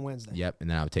 3 on Wednesday. Yep, and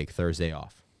then I would take Thursday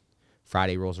off.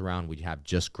 Friday rolls around, we have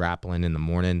just grappling in the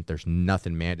morning. There's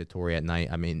nothing mandatory at night.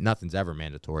 I mean, nothing's ever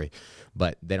mandatory,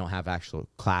 but they don't have actual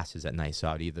classes at night. So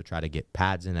I would either try to get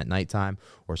pads in at nighttime,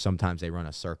 or sometimes they run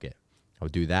a circuit. I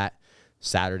would do that.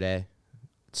 Saturday,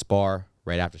 spar,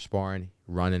 right after sparring,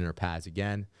 run in or pads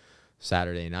again.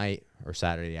 Saturday night or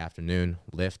Saturday afternoon,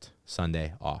 lift.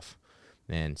 Sunday, off.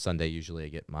 And Sunday, usually I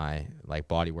get my like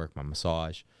body work, my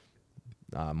massage,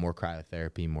 more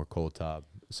cryotherapy, more cold tub,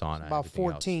 sauna. About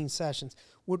 14 sessions.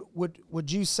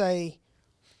 Would you say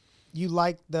you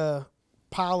like the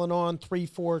piling on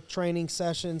 3-4 training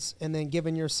sessions and then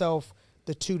giving yourself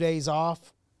the 2 days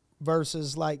off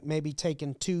versus like maybe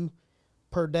taking 2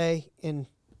 per day and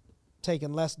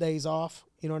taking less days off?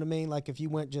 You know what I mean? Like if you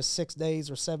went just 6 days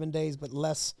or 7 days but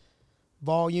less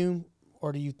volume,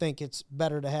 or do you think it's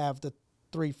better to have the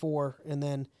 3-4 and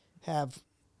then have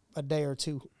a day or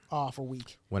 2 off a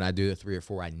week? When I do the 3 or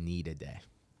 4, I need a day.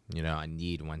 You know, I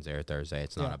need Wednesday or Thursday.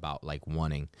 It's not about like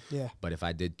wanting. Yeah. But if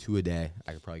I did 2 a day,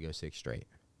 I could probably go 6 straight.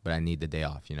 But I need the day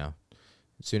off, you know.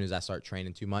 As soon as I start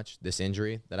training too much, this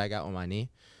injury that I got with my knee,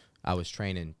 I was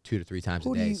training 2 to 3 times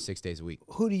a day, 6 days a week.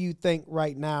 Who do you think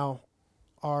right now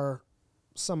are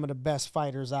some of the best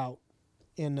fighters out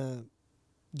in the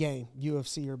game,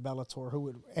 UFC or Bellator? Who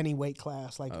would, any weight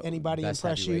class, like anybody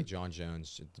impress you? John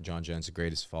Jones. John Jones, the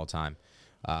greatest of all time.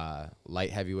 Light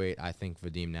heavyweight, I think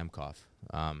Vadim Nemkov.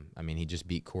 I mean, he just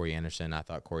beat Corey Anderson. I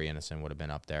thought Corey Anderson would have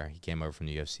been up there. He came over from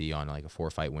the UFC on like a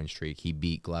 4-fight win streak. He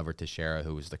beat Glover Teixeira,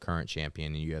 who was the current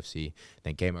champion in the UFC,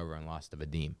 then came over and lost to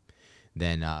Vadim.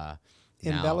 Then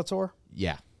in Bellator?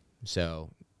 Yeah. So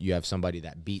you have somebody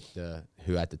that beat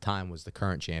who at the time was the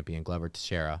current champion, Glover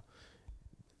Teixeira.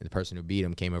 The person who beat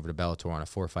him came over to Bellator on a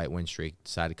 4-fight win streak,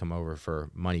 decided to come over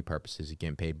for money purposes. He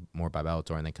getting paid more by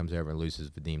Bellator, and then comes over and loses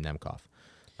Vadim Nemkov.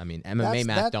 I mean, MMA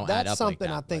math don't add up like that. That's something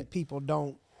I think people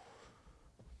don't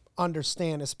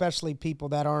understand, especially people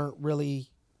that aren't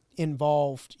really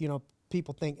involved. You know,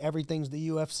 people think everything's the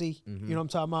UFC. Mm-hmm. You know what I'm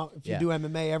talking about? If you do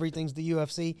MMA, everything's the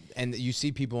UFC. And you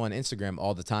see people on Instagram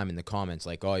all the time in the comments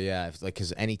like, oh, yeah,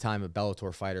 because anytime a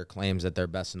Bellator fighter claims that they're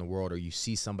best in the world, or you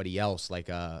see somebody else like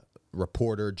a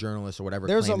reporter, journalist, or whatever.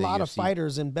 There's a lot of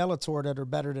fighters in Bellator that are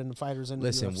better than the fighters in the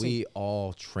UFC. Listen, we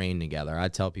all train together. I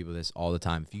tell people this all the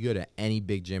time. If you go to any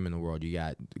big gym in the world, you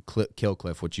got Kill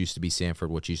Cliff, which used to be Sanford,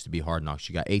 which used to be Hard Knocks.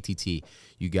 You got ATT.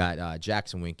 You got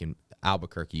Jackson Wink in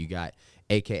Albuquerque. You got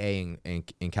AKA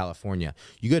in California.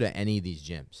 You go to any of these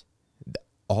gyms,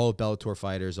 all Bellator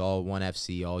fighters, all ONE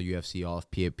FC, all UFC, all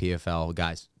PFL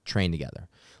guys train together.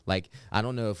 Like, I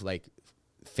don't know if like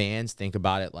fans think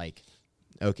about it like,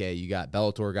 okay, you got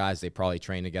Bellator guys, they probably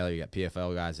train together. You got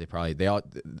PFL guys, I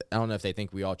don't know if they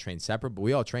think we all train separate, but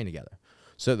we all train together.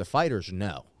 So the fighters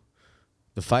know.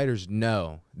 The fighters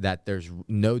know that there's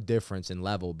no difference in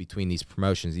level between these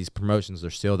promotions. These promotions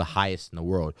are still the highest in the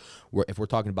world. If we're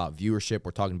talking about viewership,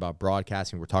 we're talking about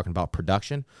broadcasting, we're talking about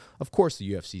production, of course the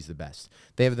UFC is the best.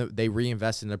 They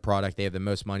reinvest in their product. They have the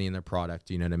most money in their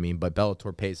product, you know what I mean? But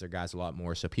Bellator pays their guys a lot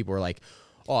more. So people are like,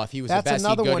 oh, if he was the best,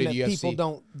 he'd go to the UFC. That's another one that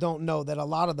people don't know, that a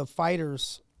lot of the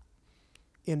fighters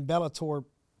in Bellator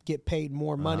get paid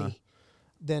more money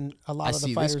than a lot of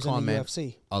the fighters in the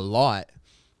UFC. A lot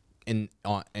on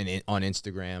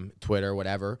Instagram, Twitter,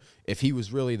 whatever. If he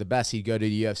was really the best, he'd go to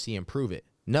the UFC and prove it.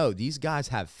 No, these guys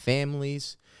have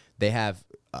families. They have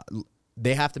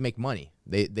they have to make money.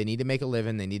 They need to make a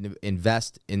living. They need to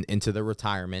invest into their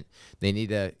retirement. They need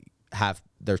to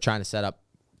they're trying to set up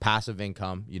passive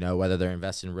income, you know, whether they're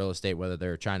investing in real estate, whether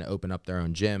they're trying to open up their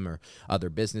own gym or other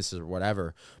businesses or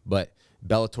whatever. But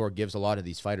Bellator gives a lot of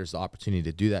these fighters the opportunity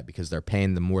to do that because they're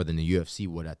paying them more than the UFC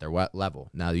would at their level.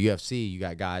 Now, the UFC, you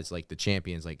got guys like the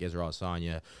champions like Israel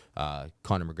Adesanya,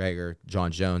 Conor McGregor,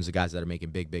 John Jones, the guys that are making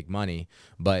big money.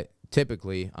 But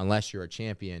typically, unless you're a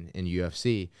champion in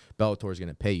UFC, Bellator is going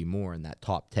to pay you more in that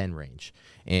top 10 range.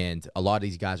 And a lot of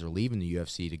these guys are leaving the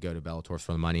UFC to go to Bellator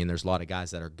for the money, and there's a lot of guys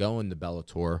that are going to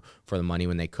Bellator for the money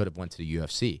when they could have went to the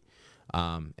UFC.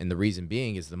 And the reason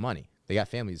being is the money. They got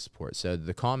family to support. So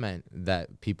the comment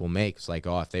that people make is like,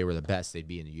 oh, if they were the best, they'd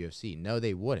be in the UFC. No,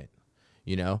 they wouldn't.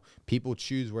 You know, people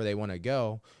choose where they want to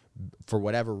go for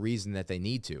whatever reason that they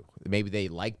need to. Maybe they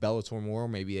like Bellator more.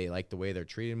 Maybe they like the way they're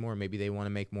treated more. Maybe they want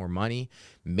to make more money.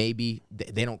 Maybe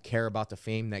they don't care about the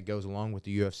fame that goes along with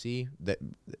the UFC. That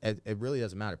it really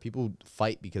doesn't matter. People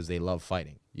fight because they love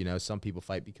fighting. You know, some people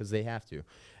fight because they have to.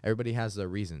 Everybody has their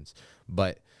reasons.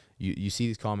 But you see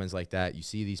these comments like that. You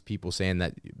see these people saying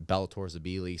that Bellator is the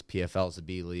B leagues, PFL is the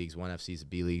B leagues, ONE FC is the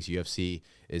B leagues, UFC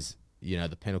is, you know,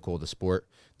 the pinnacle of the sport.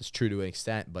 It's true to an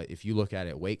extent, but if you look at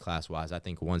it weight class wise, I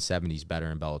think 170 is better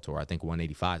in Bellator. I think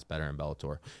 185 is better in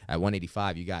Bellator. At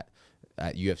 185, you got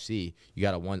at UFC, you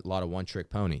got a lot of one-trick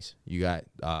ponies. You got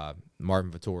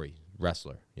Marvin Vettori,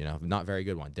 wrestler, you know, not very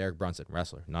good one. Derek Brunson,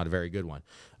 wrestler, not a very good one.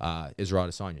 Israel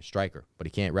Adesanya, striker, but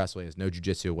he can't wrestle. He has no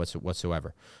jiu-jitsu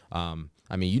whatsoever.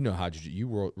 I mean, you know how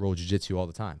you roll jiu-jitsu all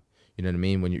the time. You know what I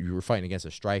mean? When you were fighting against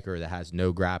a striker that has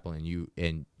no grappling,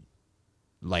 and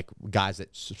like guys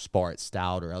that spar at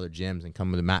Stout or other gyms and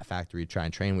come to the Mat Factory to try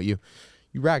and train with you,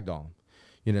 you ragdoll them.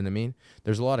 You know what I mean?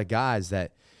 There's a lot of guys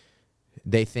that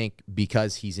they think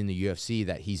because he's in the UFC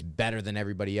that he's better than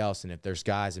everybody else, and if there's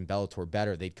guys in Bellator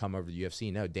better, they'd come over to the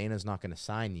UFC. No, Dana's not going to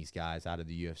sign these guys out of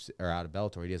the UFC or out of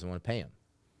Bellator. He doesn't want to pay them.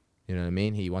 You know what I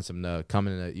mean? He wants them to come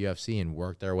into the UFC and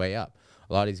work their way up.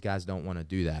 A lot of these guys don't want to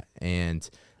do that, and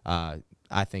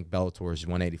I think Bellator's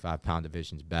 185-pound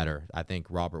division is better. I think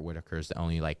Robert Whittaker is the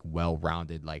only like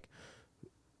well-rounded, like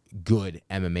good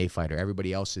MMA fighter.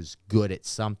 Everybody else is good at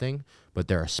something, but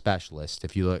they're a specialist.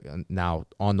 If you look now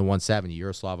on the 170,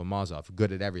 Yaroslav Amazov,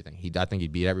 good at everything. I think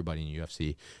he'd beat everybody in the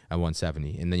UFC at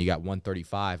 170. And then you got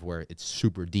 135 where it's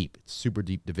super deep. It's super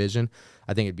deep division.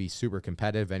 I think it'd be super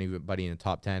competitive. Anybody in the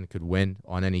top 10 could win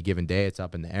on any given day. It's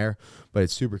up in the air, but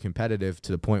it's super competitive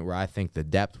to the point where I think the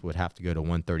depth would have to go to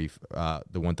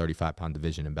the 135-pound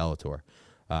division in Bellator.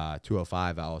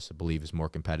 205, I also believe, is more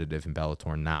competitive in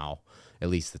Bellator now, at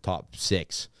least the top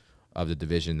 6 of the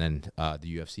division than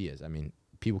the UFC is. I mean,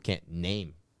 people can't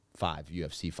name 5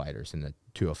 UFC fighters in the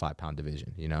 205-pound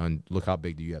division, you know, and look how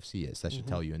big the UFC is. That should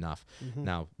tell you enough.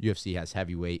 Now, UFC has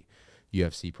heavyweight.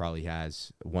 UFC probably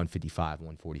has 155,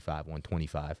 145,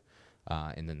 125,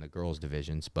 and then the girls'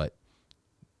 divisions. But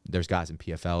there's guys in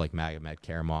PFL like Magomed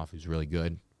Karamov, who's really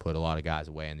good, put a lot of guys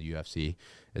away in the UFC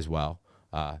as well.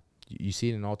 You see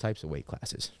it in all types of weight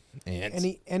classes.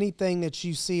 And anything that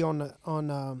you see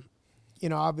on you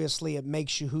know, obviously it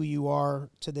makes you who you are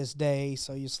to this day.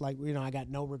 So it's like, you know, I got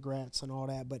no regrets and all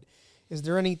that. But is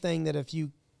there anything that if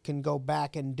you can go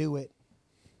back and do it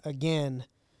again,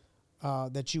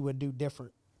 that you would do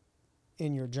different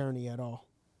in your journey at all?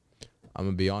 I'm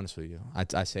going to be honest with you.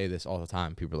 I say this all the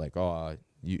time. People are like, oh,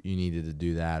 you needed to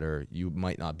do that, or you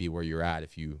might not be where you're at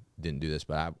if you didn't do this.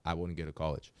 But I wouldn't go to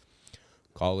college.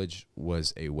 College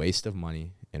was a waste of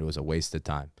money, and it was a waste of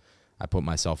time. I put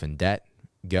myself in debt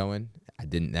going. I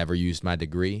never used my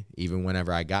degree, even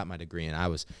whenever I got my degree. And I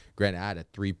had a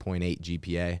 3.8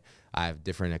 GPA. I have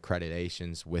different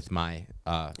accreditations with my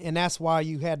and that's why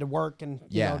you had to work and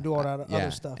you know, do all that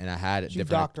other stuff. And I had you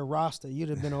Dr. Rosta, you'd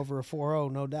have been over a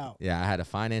 4.0, no doubt. Yeah, I had a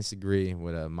finance degree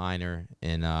with a minor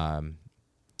in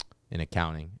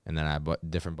accounting, and then I had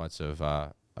different bunch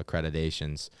of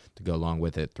accreditations to go along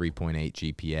with it, 3.8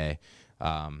 GPA.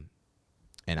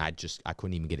 And I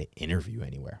couldn't even get an interview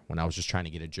anywhere when I was just trying to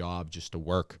get a job just to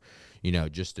work, you know,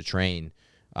 just to train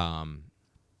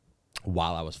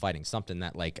while I was fighting, something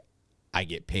that like I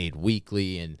get paid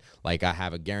weekly and like I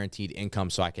have a guaranteed income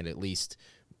so I can at least,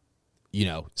 you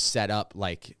know, set up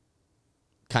like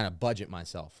kind of budget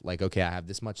myself. Like, okay, I have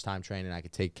this much time training. I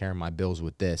could take care of my bills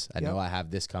with this. I know I have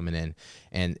this coming in,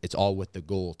 and it's all with the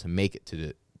goal to make it to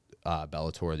the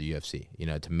Bellator or the UFC, you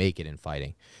know, to make it in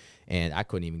fighting. And I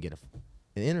couldn't even get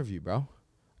an interview, bro.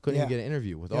 Couldn't even get an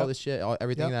interview with all this shit,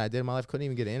 everything that I did in my life. Couldn't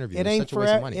even get an interview. It ain't for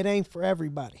it ain't for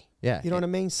everybody. Yeah, you know what I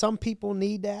mean. Some people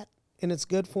need that, and it's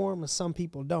good for them, and some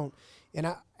people don't. And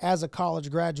I, as a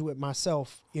college graduate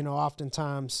myself, you know,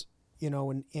 oftentimes,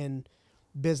 in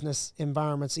business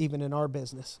environments, even in our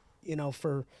business,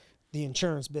 for the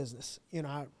insurance business.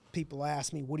 People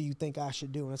ask me, what do you think I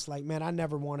should do? And it's like, man, I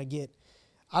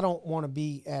don't want to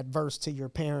be adverse to your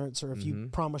parents, or if you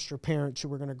promised your parents you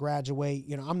were going to graduate.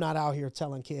 I'm not out here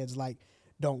telling kids like,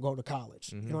 don't go to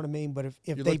college. You know what I mean? But if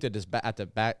you're they looked at the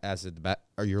back as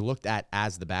or you're looked at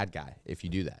as the bad guy if you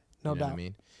do that. No you know doubt. What I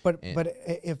mean? But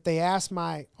if they ask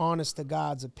my honest to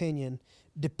God's opinion,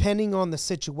 depending on the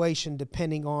situation,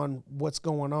 depending on what's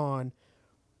going on,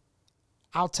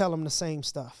 I'll tell them the same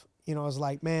stuff. It's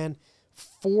like, man,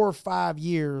 4 or 5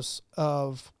 years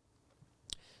of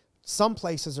some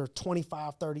places are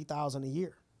 $25,000, $30,000 a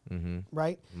year,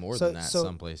 right? More than that,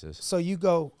 some places. So you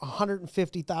go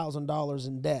 $150,000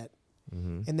 in debt,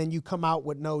 and then you come out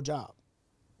with no job,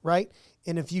 right?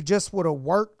 And if you just would have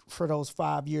worked for those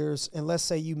 5 years, and let's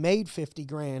say you made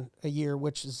 $50,000 a year,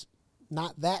 which is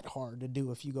not that hard to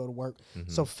do if you go to work.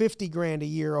 So $50,000 a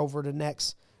year over the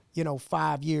next,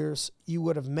 5 years, you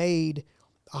would have made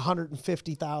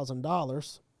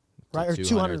 $150,000, right? Or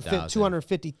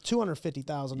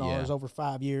 $250,000 over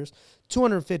 5 years,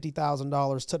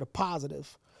 $250,000 to the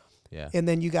positive. Yeah. And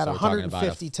then you got So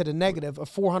 150 to the negative, a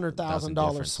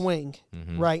 $400,000 swing,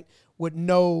 right? With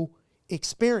no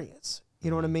experience. You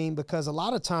know what I mean? Because a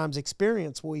lot of times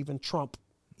experience will even trump,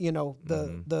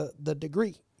 the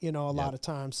degree, a lot of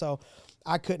times. So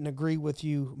I couldn't agree with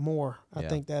you more. I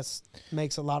think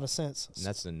makes a lot of sense. And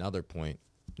that's another point,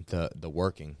 the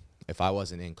working. If I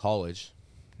wasn't in college,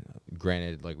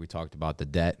 granted, like we talked about the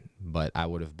debt, but I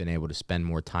would have been able to spend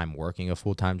more time working a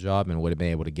full-time job and would have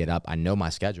been able to get up. I know my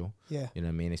schedule. Yeah. You know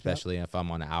what I mean? Especially if I'm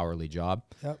on an hourly job.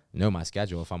 Yep. Know my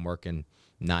schedule. If I'm working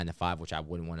 9 to 5, which I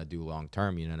wouldn't want to do long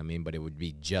term, you know what I mean? But it would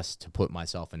be just to put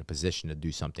myself in a position to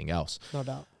do something else. No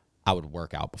doubt. I would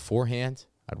work out beforehand.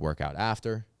 I'd work out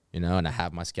after, and I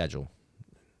have my schedule.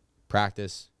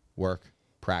 Practice, work,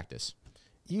 practice.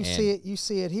 You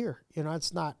see it here.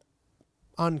 It's not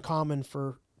uncommon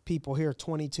for people here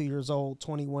 22 years old,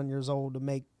 21 years old to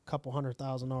make a couple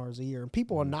 $100,000 a year. And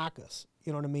people will knock us,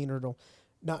 you know what I mean? Or they'll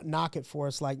not knock it for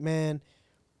us. Like, man,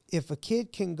 if a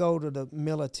kid can go to the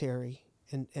military,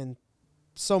 and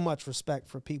so much respect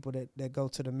for people that go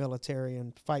to the military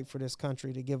and fight for this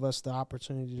country to give us the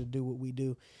opportunity to do what we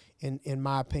do, in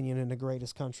my opinion, in the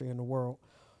greatest country in the world.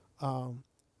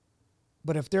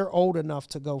 But if they're old enough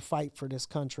to go fight for this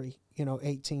country,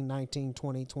 18, 19,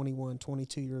 20, 21,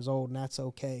 22 years old, and that's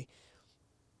okay,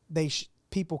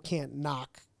 people can't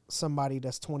knock somebody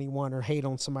that's 21 or hate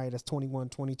on somebody that's 21,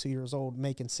 22 years old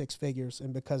making 6 figures,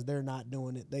 and because they're not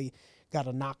doing it, they got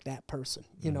to knock that person,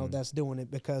 that's doing it,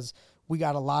 because we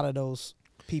got a lot of those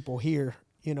people here,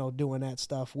 doing that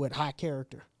stuff with high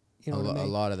character. You know what I mean? A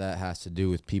lot of that has to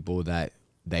do with people that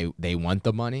they want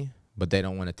the money, but they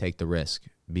don't want to take the risk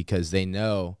because they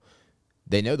know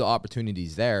the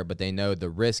opportunity's there, but they know the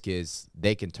risk is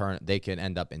they can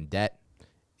end up in debt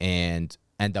and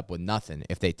end up with nothing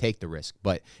if they take the risk.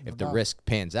 But if the risk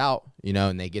pans out,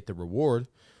 and they get the reward,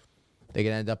 they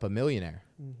can end up a millionaire.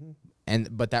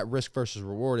 But that risk versus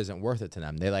reward isn't worth it to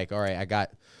them. They're like, all right, I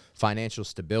got financial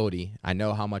stability. I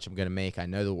know how much I'm going to make. I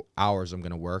know the hours I'm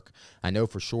going to work. I know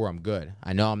for sure I'm good.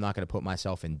 I know I'm not going to put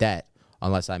myself in debt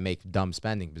unless I make dumb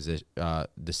spending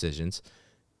decisions.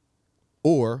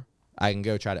 Or I can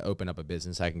go try to open up a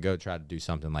business. I can go try to do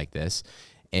something like this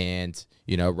and,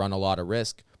 run a lot of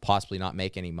risk, possibly not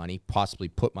make any money, possibly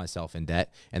put myself in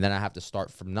debt, and then I have to start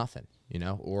from nothing,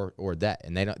 or debt.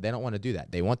 And they don't want to do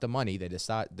that. They want the money. They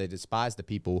despise the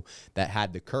people that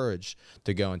had the courage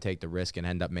to go and take the risk and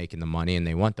end up making the money, and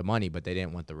they want the money, but they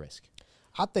didn't want the risk.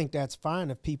 I think that's fine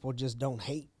if people just don't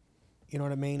hate. You know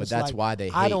what I mean? But it's that's like, why they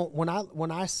hate. I don't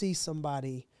when I see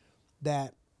somebody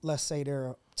that, let's say they're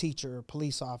a teacher, a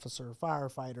police officer, a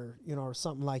firefighter, or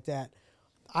something like that,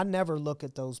 I never look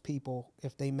at those people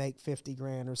if they make 50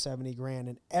 grand or 70 grand,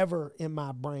 and ever in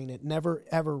my brain, it never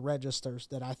ever registers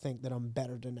that I think that I'm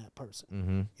better than that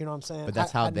person. You know what I'm saying? But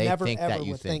that's how they never, think ever that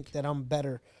you would think that I'm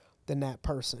better than that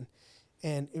person.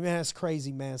 And man, it's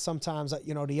crazy, man. Sometimes,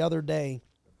 the other day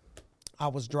I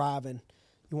was driving.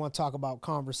 You want to talk about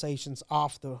conversations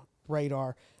off the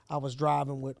radar? I was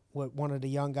driving with one of the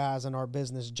young guys in our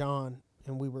business, John,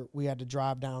 and we had to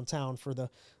drive downtown for the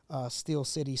Steel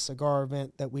City cigar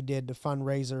event that we did, the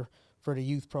fundraiser for the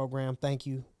youth program. Thank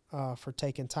you for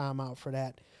taking time out for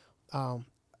that.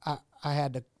 I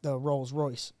had the Rolls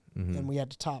Royce, and we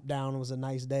had the top down. It was a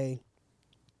nice day,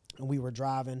 and we were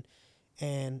driving,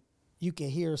 and you could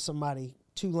hear somebody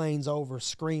 2 lanes over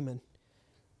screaming,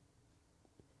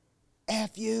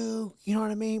 F you, you know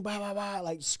what I mean? Blah, blah, blah,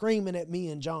 like screaming at me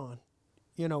and John,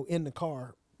 in the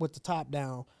car with the top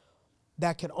down.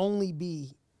 that could only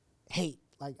be hate.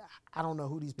 Like, I don't know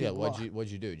who these people are.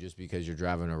 What'd you do? Just because you're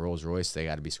driving a Rolls Royce, they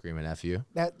got to be screaming F you?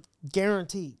 That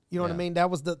guaranteed. You know what I mean? That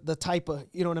was the type of,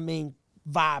 you know what I mean,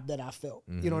 vibe that I felt.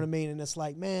 You know what I mean? And it's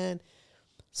like, man,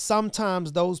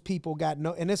 sometimes those people got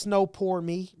no, and it's no poor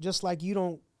me. Just like you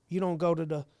don't go to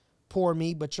the poor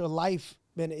me, but your life,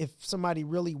 man, if somebody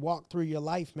really walked through your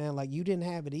life, man, like you didn't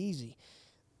have it easy.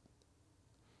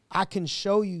 I can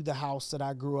show you the house that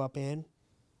I grew up in.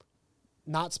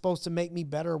 Not supposed to make me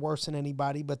better or worse than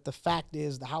anybody, but the fact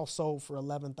is the house sold for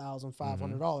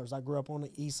 $11,500. I grew up on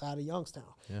the east side of Youngstown.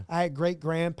 Yeah. I had great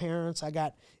grandparents. I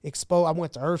got exposed. I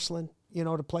went to Ursuline,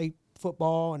 to play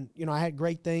football, and, I had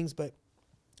great things. But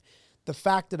the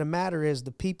fact of the matter is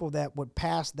the people that would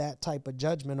pass that type of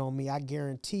judgment on me, I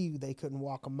guarantee you they couldn't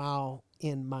walk a mile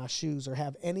in my shoes or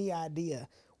have any idea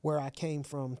where I came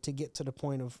from to get to the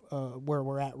point of where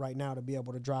we're at right now to be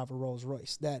able to drive a Rolls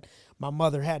Royce. That my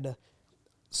mother had to,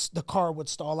 the car would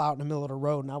stall out in the middle of the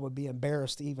road, and I would be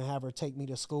embarrassed to even have her take me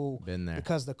to school. Been there.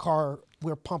 Because the car,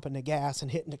 we're pumping the gas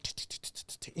and hitting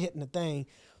the thing.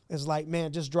 It's like,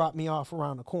 man, just drop me off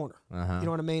around the corner. You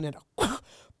know what I mean? And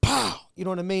pow! You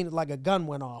know what I mean? Like a gun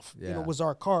went off. Yeah. It was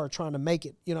our car trying to make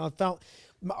it. I felt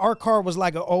our car was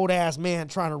like an old-ass man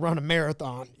trying to run a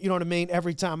marathon. You know what I mean?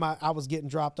 Every time I was getting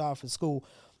dropped off at school,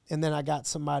 and then I got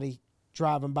somebody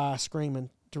driving by screaming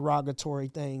derogatory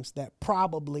things that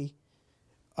probably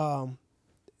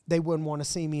they wouldn't want to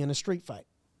see me in a street fight.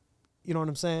 You know what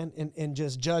I'm saying? And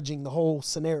just judging the whole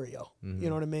scenario. You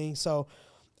know what I mean? So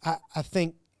I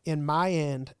think in my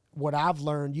end, what I've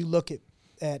learned, you look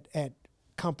at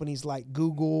companies like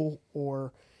Google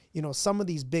or, some of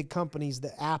these big companies,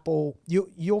 the Apple,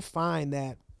 you'll find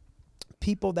that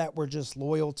people that were just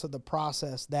loyal to the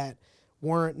process, that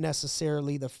weren't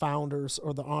necessarily the founders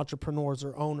or the entrepreneurs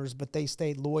or owners, but they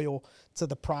stayed loyal to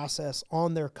the process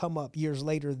on their come up years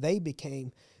later, they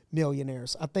became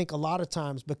millionaires. I think a lot of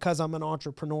times, because I'm an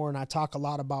entrepreneur and I talk a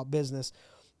lot about business,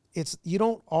 you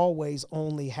don't always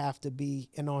only have to be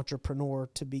an entrepreneur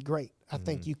to be great. I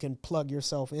think you can plug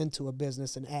yourself into a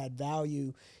business and add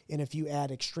value. And if you add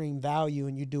extreme value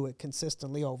and you do it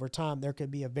consistently over time, there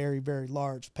could be a very, very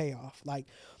large payoff. Like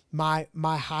my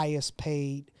highest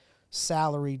paid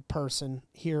salaried person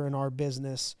here in our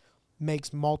business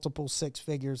makes multiple six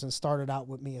figures and started out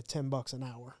with me at $10 an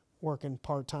hour, working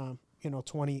part-time,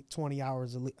 20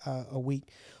 hours a week.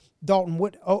 Dalton,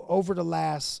 what over the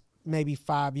last maybe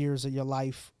 5 years of your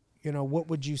life, what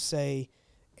would you say,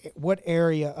 what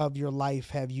area of your life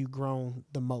have you grown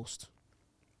the most?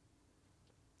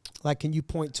 Like, can you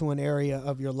point to an area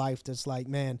of your life that's like,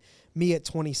 man, me at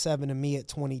 27 and me at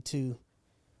 22,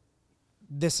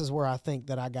 this is where I think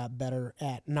that I got better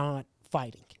at not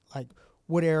fighting? Like,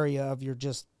 what area of your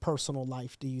just personal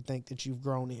life do you think that you've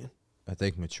grown in? I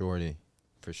think maturity,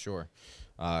 for sure.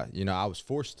 I was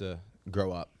forced to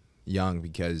grow up young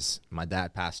because my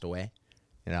dad passed away.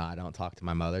 I don't talk to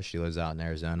my mother. She lives out in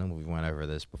Arizona. We went over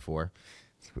this before.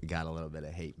 We got a little bit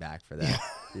of hate back for that,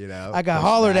 I got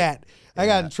hollered at. I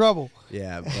got in trouble.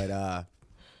 Yeah, but,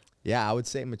 I would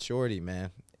say maturity,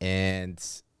 man. And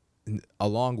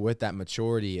along with that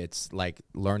maturity, it's like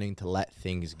learning to let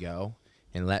things go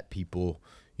and let people,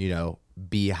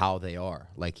 be how they are.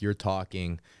 Like you're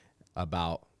talking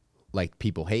about like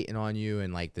people hating on you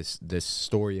and like this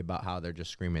story about how they're just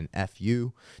screaming F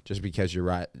you just because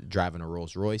you're driving a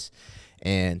Rolls Royce.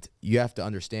 And you have to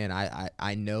understand,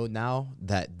 I know now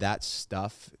that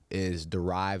stuff is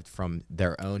derived from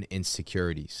their own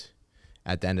insecurities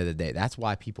at the end of the day. That's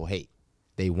why people hate.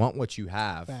 They want what you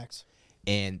have. Facts.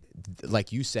 And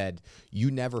like you said,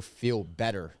 you never feel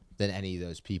better than any of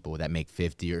those people that make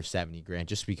 50 or 70 grand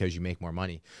just because you make more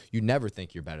money. You never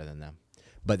think you're better than them.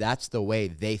 But that's the way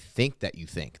they think that you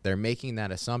think. They're making that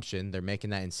assumption. They're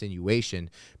making that insinuation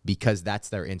because that's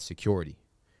their insecurity.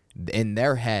 In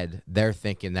their head, they're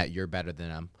thinking that you're better than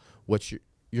them, which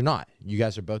you're not. You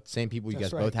guys are both the same people. You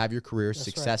guys both have your careers.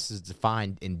 Success is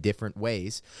defined in different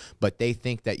ways, but they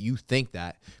think that you think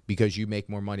that because you make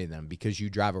more money than them, because you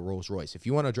drive a Rolls Royce. If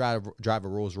you want to drive a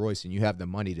Rolls Royce and you have the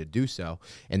money to do so,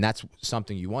 and that's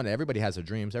something you want, everybody has their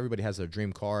dreams. Everybody has their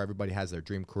dream car. Everybody has their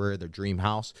dream career, their dream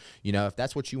house. If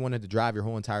that's what you wanted to drive your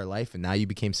whole entire life and now you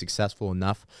became successful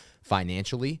enough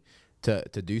financially to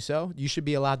do so, you should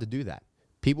be allowed to do that.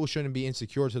 People shouldn't be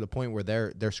insecure to the point where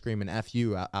they're screaming F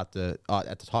you at the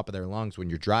top of their lungs when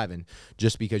you're driving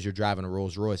just because you're driving a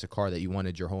Rolls Royce, a car that you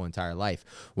wanted your whole entire life.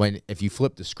 When if you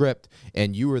flip the script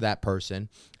and you were that person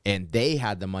and they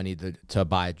had the money to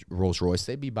buy a Rolls Royce,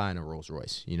 they'd be buying a Rolls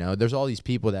Royce. There's all these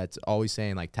people that's always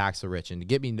saying like tax the rich,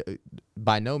 and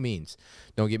by no means,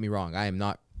 don't get me wrong, I'm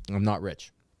not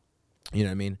rich. You know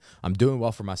what I mean? I'm doing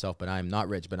well for myself, but I am not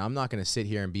rich. But I'm not going to sit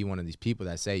here and be one of these people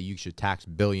that say you should tax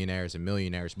billionaires and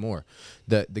millionaires more.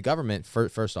 The government,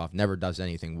 first off, never does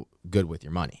anything good with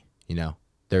your money. You know,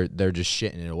 they're just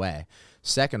shitting it away.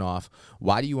 Second off,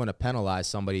 why do you want to penalize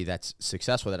somebody that's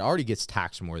successful that already gets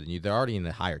taxed more than you? They're already in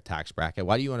a higher tax bracket.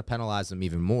 Why do you want to penalize them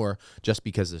even more just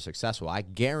because they're successful? I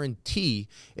guarantee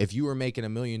if you were making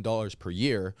 $1 million per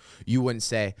year, you wouldn't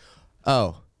say,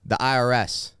 oh, the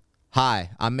IRS, hi,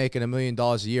 I'm making $1 million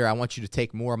a year. I want you to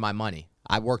take more of my money.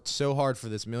 I worked so hard for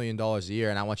this $1 million a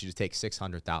year, and I want you to take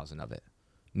 600,000 of it.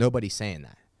 Nobody's saying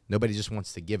that. Nobody just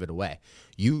wants to give it away.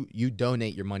 You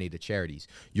donate your money to charities.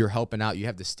 You're helping out. You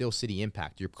have the Steel City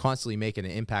impact. You're constantly making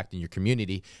an impact in your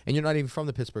community, and you're not even from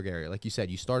the Pittsburgh area. Like you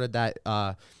said, you started that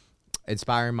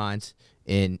Inspiring Minds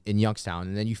in Youngstown,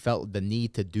 and then you felt the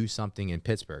need to do something in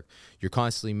Pittsburgh. You're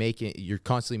constantly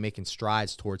making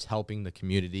strides towards helping the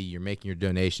community. You're making your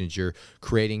donations. You're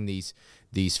creating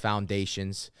these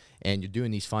foundations, and you're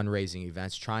doing these fundraising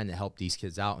events, trying to help these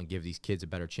kids out and give these kids a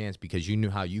better chance because you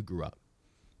knew how you grew up.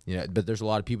 You know, but there's a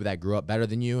lot of people that grew up better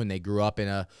than you, and they grew up in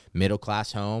a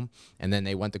middle-class home, and then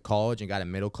they went to college and got a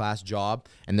middle-class job,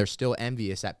 and they're still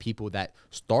envious at people that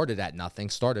started at nothing,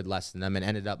 started less than them, and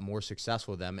ended up more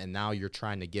successful than them, and now you're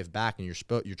trying to give back, and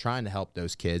you're trying to help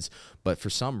those kids, but for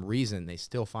some reason, they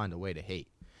still find a way to hate.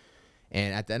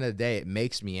 And at the end of the day, it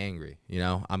makes me angry. You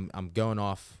know, I'm going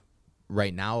off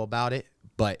right now about it,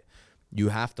 but you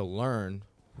have to learn,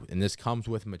 and this comes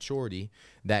with maturity,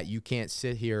 that you can't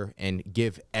sit here and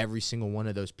give every single one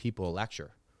of those people a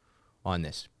lecture on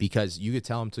this, because you could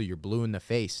tell them till you're blue in the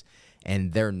face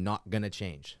and they're not going to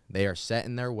change. They are set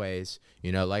in their ways.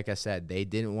 You know, like I said, they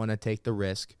didn't want to take the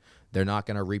risk. They're not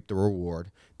going to reap the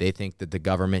reward. They think that the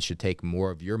government should take more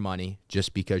of your money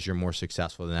just because you're more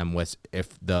successful than them.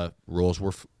 If the roles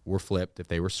were flipped, if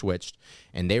they were switched,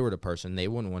 and they were the person, they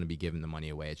wouldn't want to be giving the money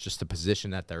away. It's just the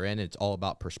position that they're in. It's all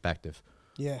about perspective.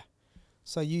 Yeah.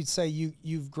 So you'd say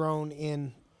you've grown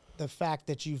in the fact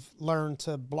that you've learned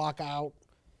to block out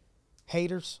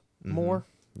haters more?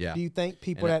 Yeah. Do you think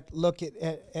people that look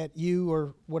at you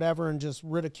or whatever and just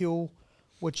ridicule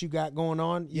what you got going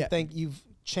on, you think you've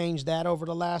changed that over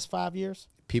the last 5 years?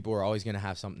 People are always going to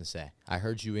have something to say. I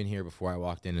heard you in here before I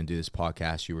walked in and do this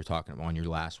podcast. You were talking on your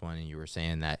last one, and you were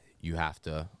saying that you have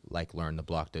to learn to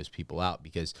block those people out,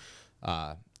 because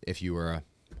if you were a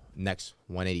next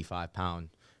 185-pound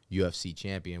UFC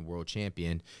champion, world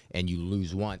champion, and you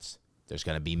lose once, there's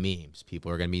going to be memes.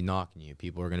 People are going to be knocking you.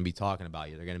 People are going to be talking about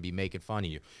you. They're going to be making fun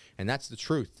of you. And that's the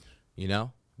truth, you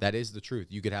know? That is the truth.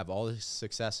 You could have all the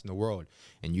success in the world,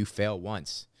 and you fail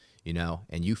once, you know,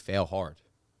 and you fail hard.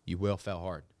 You will fail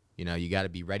hard. You know, you got to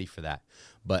be ready for that.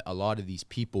 But a lot of these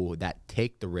people that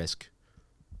take the risk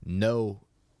know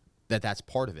that that's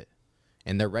part of it,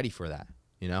 and they're ready for that,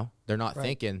 you know? They're not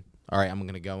thinking, all right, I'm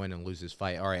going to go in and lose this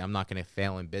fight. All right, I'm not going to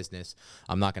fail in business.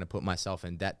 I'm not going to put myself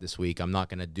in debt this week. I'm not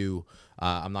going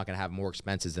to have more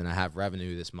expenses than I have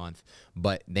revenue this month.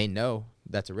 But they know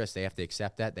that's a risk. They have to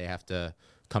accept that. They have to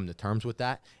come to terms with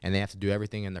that, and they have to do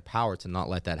everything in their power to not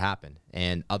let that happen.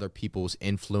 And other people's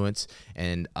influence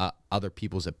and other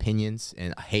people's opinions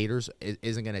and haters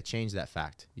isn't going to change that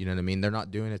fact. You know what I mean? They're not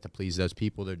doing it to please those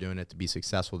people. They're doing it to be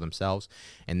successful themselves,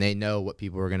 and they know what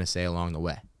people are going to say along the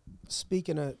way.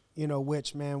 Speaking of, you know,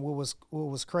 which, man, what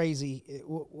was crazy,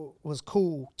 what was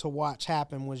cool to watch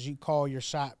happen was you call your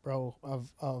shot, bro,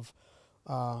 of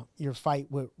your fight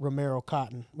with Romero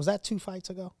Cotton. Was that 2 fights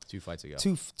ago? 2 fights ago.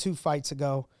 Two fights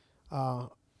ago.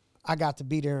 I got to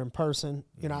be there in person.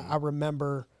 You know, I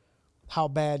remember how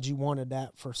bad you wanted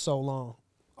that for so long.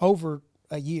 Over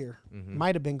a year.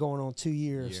 Might have been going on 2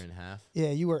 years. Year and a half. Yeah,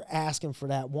 you were asking for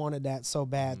that, wanted that so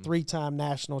bad. 3-time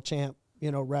national champ.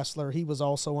 You know, wrestler. He was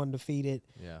also undefeated.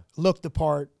 Yeah. Looked the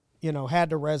part, you know, had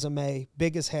the resume,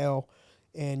 big as hell.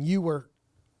 And you were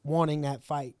wanting that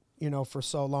fight, you know, for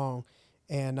so long.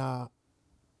 And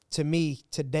to me,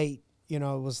 to date, you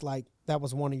know, it was like that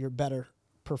was one of your better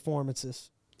performances.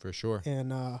 For sure.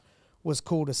 And was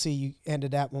cool to see you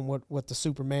ended that one with the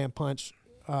Superman punch.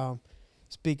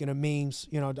 Speaking of memes,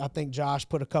 you know, I think Josh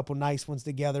put a couple nice ones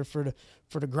together for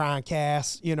the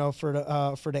GRINDcast, you know, for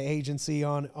the agency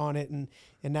on it, and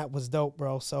that was dope,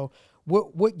 bro. So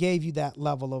what gave you that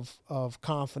level of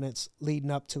confidence leading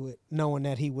up to it, knowing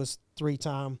that he was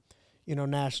 3-time, you know,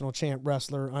 national champ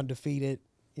wrestler, undefeated,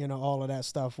 you know, all of that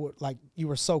stuff? Like, you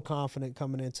were so confident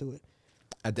coming into it.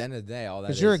 At the end of the day, all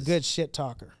that is, because you're a good shit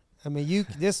talker. I mean,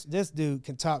 this dude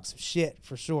can talk some shit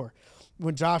for sure.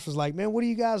 When Josh was like, man, what do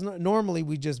you guys know? Normally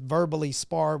we just verbally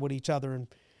spar with each other,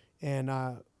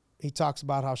 and he talks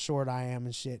about how short I am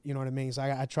and shit. You know what I mean? So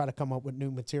I try to come up with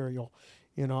new material,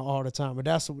 all the time. But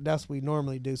that's what we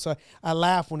normally do. So I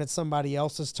laugh when it's somebody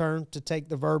else's turn to take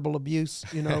the verbal abuse,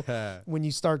 when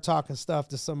you start talking stuff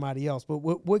to somebody else. But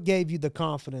what gave you the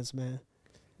confidence, man?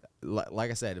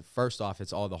 Like I said, first off,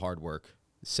 it's all the hard work.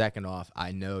 Second off,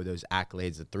 I know those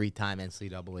accolades, the 3-time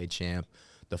NCAA champ,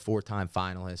 the 4-time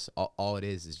finalist, all it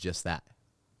is just that,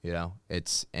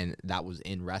 and that was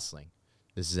in wrestling.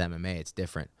 This is MMA. It's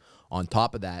different. On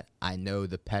top of that, I know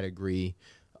the pedigree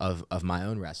of my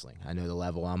own wrestling. I know the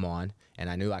level I'm on, and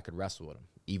I knew I could wrestle with him.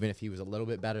 Even if he was a little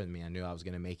bit better than me, I knew I was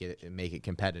going to make it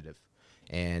competitive.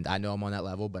 And I know I'm on that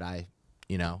level, but I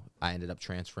ended up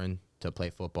transferring to play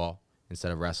football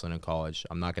instead of wrestling in college.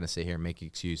 I'm not going to sit here and make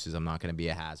excuses. I'm not going to be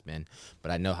a has-been, but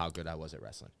I know how good I was at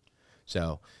wrestling.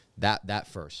 So that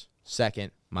first.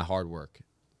 Second, my hard work.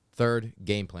 Third,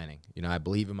 game planning. I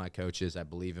believe in my coaches. I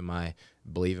believe in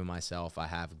myself. I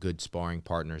have good sparring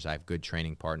partners. I have good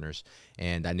training partners,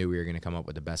 and I knew we were going to come up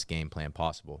with the best game plan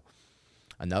possible.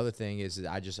 Another thing is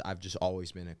that I've just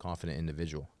always been a confident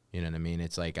individual. You know what I mean?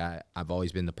 It's like I've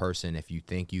always been the person, if you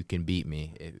think you can beat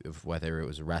me, if whether it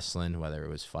was wrestling, whether it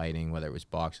was fighting, whether it was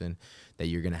boxing, that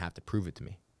you're going to have to prove it to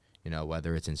me.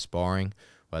 Whether it's in sparring,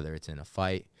 whether it's in a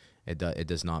fight, it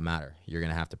does not matter. You're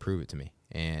going to have to prove it to me.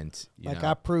 And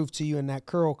I proved to you in that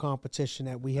curl competition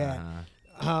that we had,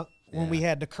 when we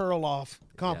had the curl off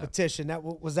competition. That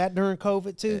was that during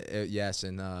COVID too. Yes,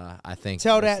 and I think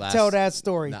tell that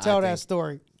story. That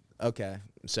story. Okay,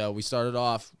 so we started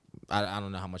off. I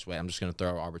don't know how much weight. I'm just going to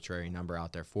throw an arbitrary number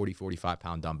out there.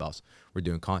 45-pound dumbbells. We're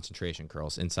doing concentration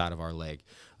curls inside of our leg,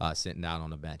 sitting down on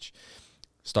the bench.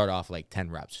 Start off like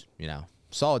 10 reps.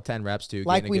 Solid 10 reps too.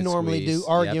 Like we normally do,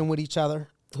 arguing with each other.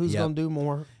 Who's going to do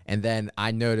more? And then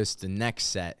I noticed the next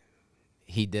set,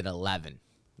 he did 11.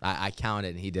 I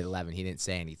counted, and he did 11. He didn't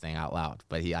say anything out loud,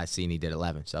 but I seen he did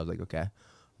 11. So I was like, okay, I'm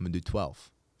going to do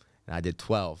 12. And I did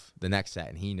 12 the next set,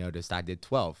 and he noticed I did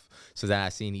 12. So then I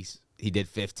seen he did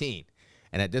 15.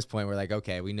 And at this point, we're like,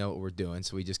 okay, we know what we're doing.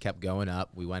 So we just kept going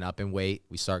up. We went up in weight.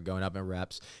 We started going up in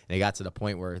reps. And it got to the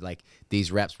point where, like,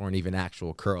 these reps weren't even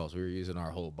actual curls. We were using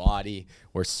our whole body.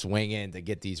 We're swinging to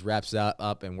get these reps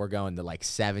up, and we're going to, like,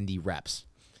 70 reps,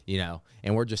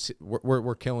 And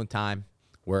we're killing time.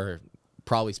 We're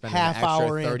probably spending an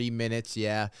extra 30 minutes,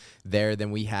 there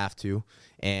than we have to.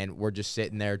 And we're just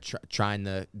sitting there trying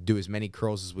to do as many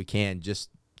curls as we can just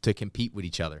to compete with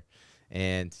each other.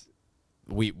 And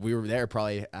we were there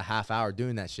probably a half hour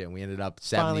doing that shit. And we ended up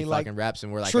 70 fucking reps,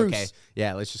 and we're like, truce.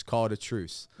 Okay, let's just call it a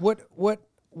truce. What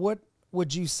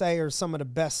would you say are some of the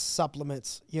best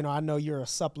supplements? I know you're a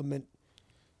supplement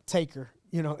taker.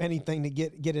 Anything to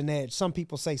get an edge. Some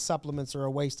people say supplements are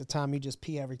a waste of time. You just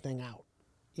pee everything out.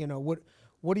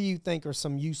 What do you think are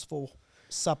some useful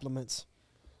supplements?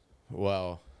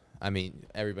 Well, I mean,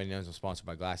 everybody knows I'm sponsored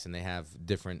by Glaxon. They have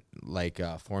different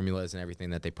formulas and everything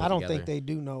that they put together. I don't together. think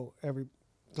they do know every.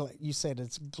 You said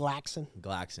it's Glaxon.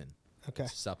 Glaxon. Okay.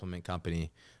 It's a supplement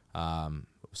company.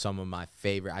 Some of my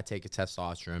favorite. I take a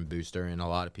testosterone booster, and a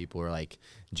lot of people are like,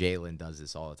 Jalen does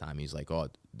this all the time. He's like, I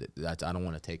don't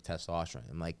want to take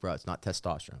testosterone. I'm like, bro, it's not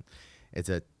testosterone. It's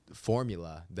a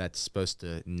formula that's supposed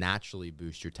to naturally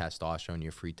boost your testosterone,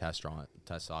 your free testosterone.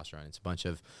 It's a bunch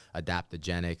of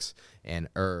adaptogenics and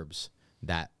herbs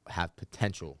that have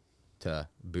potential to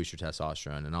boost your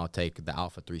testosterone. And I'll take the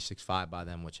Alpha 365 by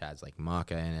them, which has like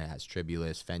maca in it, has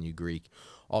tribulus, fenugreek,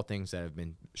 all things that have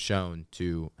been shown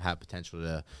to have potential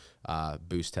to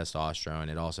boost testosterone.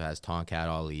 It also has Tonkat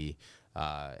Ali,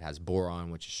 it has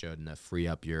boron, which is shown to free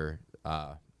up your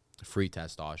free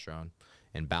testosterone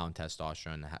and bound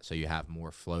testosterone, so you have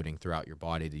more floating throughout your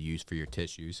body to use for your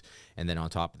tissues. And then on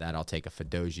top of that, I'll take a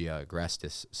Fedosia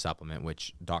agrestis supplement,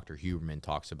 which Dr. Huberman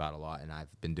talks about a lot, and I've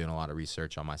been doing a lot of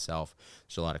research on myself.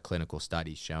 There's a lot of clinical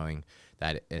studies showing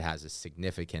that it has a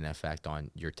significant effect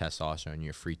on your testosterone,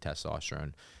 your free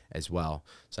testosterone as well.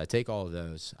 So I take all of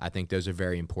those. I think those are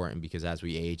very important because as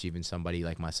we age, even somebody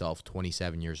like myself,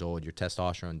 27 years old, your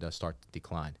testosterone does start to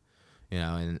decline.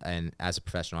 And as a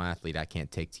professional athlete, I can't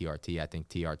take TRT. I think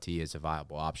TRT is a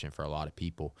viable option for a lot of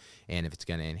people. And if it's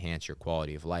going to enhance your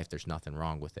quality of life, there's nothing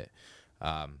wrong with it.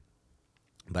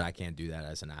 But I can't do that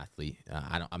as an athlete.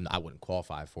 I wouldn't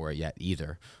qualify for it yet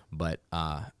either. But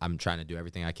I'm trying to do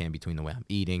everything I can between the way I'm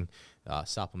eating,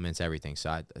 supplements, everything.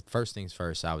 So first things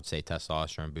first, I would say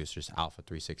testosterone boosters, Alpha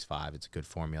 365. It's a good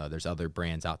formula. There's other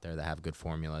brands out there that have good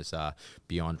formulas.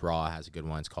 Beyond Raw has a good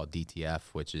one. It's called DTF,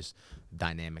 which is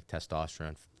dynamic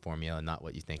testosterone formula, not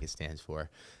what you think it stands for.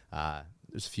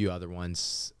 There's a few other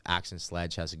ones. Action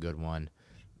Sledge has a good one.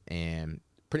 And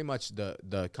pretty much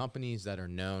the companies that are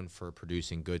known for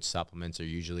producing good supplements are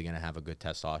usually going to have a good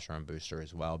testosterone booster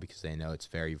as well because they know it's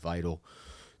very vital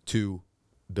to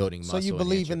building muscle. So you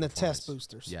believe in the performance. test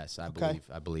boosters? Yes, I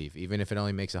believe. Even if it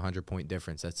only makes a 100-point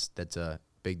difference, that's a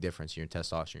big difference in your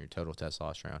testosterone, your total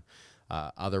testosterone.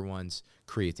 Other ones,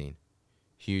 creatine.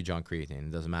 Huge on creatine.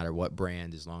 It doesn't matter what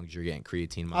brand, as long as you're getting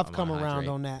creatine. I've come around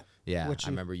on that. Yeah, I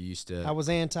remember you used to. I was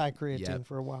anti-creatine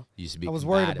for a while. You used to be. I was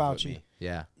worried about you. Me.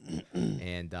 Yeah,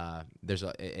 and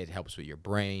it helps with your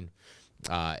brain.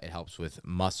 It helps with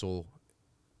muscle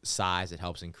size. It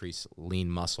helps increase lean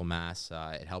muscle mass.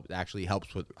 It actually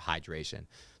helps with hydration.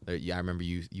 I remember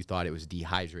you thought it was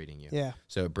dehydrating you. Yeah.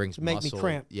 So it brings make muscle. Me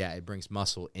cramp. Yeah, it brings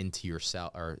muscle into your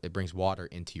cell, or it brings water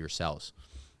into your cells,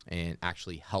 and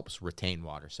actually helps retain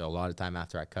water. So a lot of time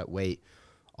after I cut weight,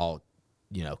 I'll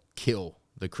kill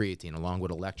the creatine along with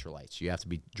electrolytes. You have to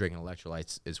be drinking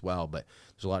electrolytes as well. But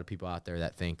there's a lot of people out there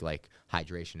that think like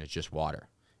hydration is just water.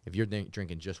 If you're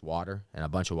drinking just water and a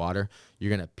bunch of water, you're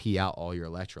going to pee out all your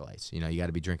electrolytes. You got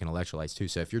to be drinking electrolytes too.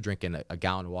 So if you're drinking a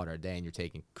gallon of water a day and you're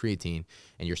taking creatine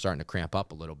and you're starting to cramp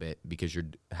up a little bit because you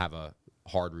have a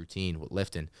hard routine with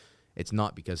lifting, it's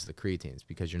not because of the creatine. It's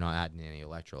because you're not adding any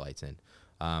electrolytes in.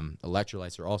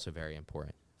 Electrolytes are also very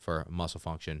important for muscle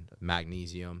function.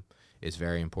 Magnesium is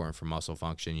very important for muscle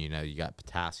function. You got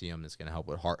potassium that's going to help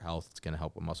with heart health. It's going to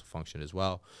help with muscle function as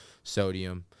well.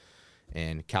 Sodium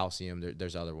and calcium.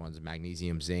 There's other ones,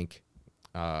 magnesium, zinc.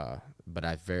 But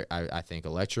I think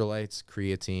electrolytes,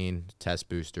 creatine, test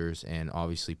boosters, and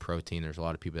obviously protein. There's a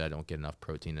lot of people that don't get enough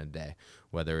protein in a day,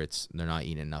 whether it's they're not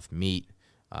eating enough meat,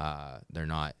 they're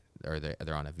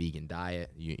on a vegan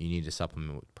diet. You need to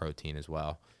supplement with protein as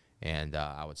well. And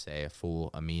I would say a full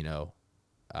amino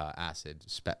acid,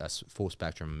 a full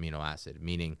spectrum amino acid,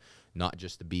 meaning not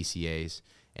just the BCAAs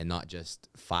and not just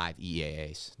 5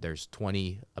 EAAs. There's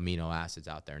 20 amino acids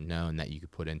out there known that you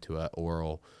could put into an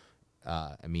oral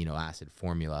amino acid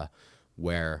formula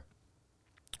where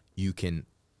you can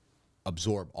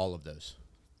absorb all of those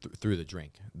through the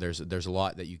drink. There's a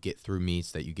lot that you get through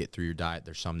meats, that you get through your diet.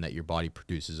 There's some that your body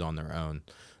produces on their own.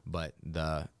 But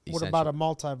what about a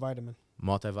multivitamin?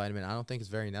 Multivitamin, I don't think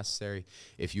it's very necessary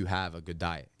if you have a good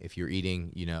diet. If you're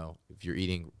eating, if you're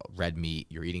eating red meat,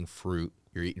 you're eating fruit,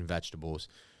 you're eating vegetables,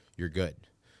 you're good.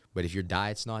 But if your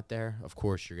diet's not there, of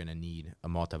course you're going to need a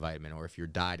multivitamin. Or if you're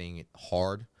dieting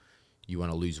hard, you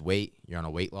want to lose weight, you're on a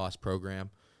weight loss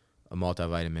program, a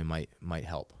multivitamin might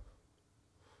help.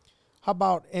 How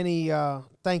about any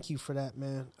thank you for that,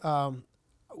 man.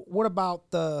 What about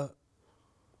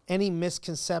any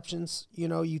misconceptions,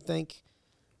 you think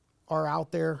are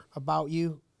out there about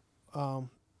you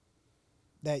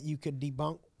that you could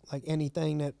debunk? Like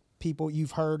anything that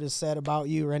you've heard is said about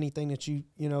you, or anything that you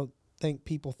think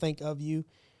people think of you?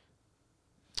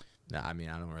 No, I mean,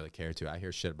 I don't really care to. I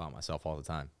hear shit about myself all the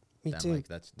time. Me too. Like,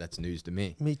 that's news to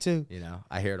me. Me too.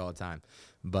 I hear it all the time.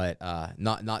 But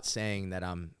not saying that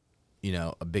I'm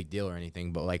a big deal or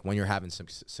anything, but like when you're having some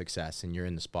success and you're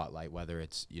in the spotlight, whether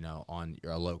it's, on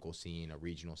a local scene, a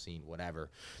regional scene, whatever,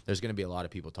 there's going to be a lot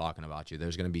of people talking about you.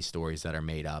 There's going to be stories that are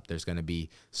made up. There's going to be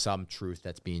some truth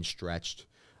that's being stretched.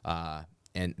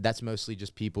 And that's mostly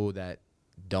just people that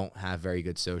don't have very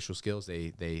good social skills.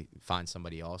 They find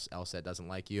somebody else that doesn't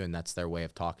like you, and that's their way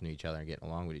of talking to each other and getting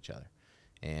along with each other.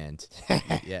 And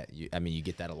yeah, you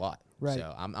get that a lot. Right.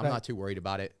 So I'm not too worried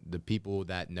about it. The people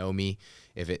that know me,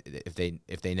 if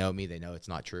they know me, they know it's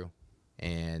not true.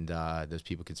 And those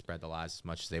people can spread the lies as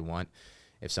much as they want.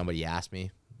 If somebody asks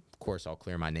me, of course I'll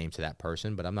clear my name to that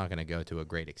person, but I'm not going to go to a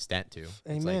great extent to.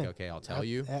 Amen. It's like, okay, I'll tell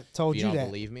you. I told if you you don't that.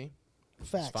 believe me,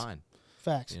 Facts. it's fine.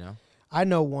 Facts. I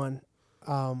know one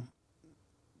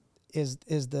is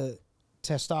the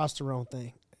testosterone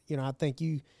thing. I think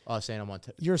you. Oh, saying I'm on.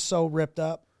 You're so ripped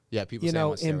up. Yeah, people say I'm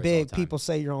on steroids in all big, the time. people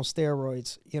say you're on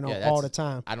steroids. All the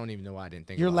time. I don't even know why I didn't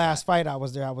think. Your about last that. fight, I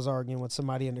was there. I was arguing with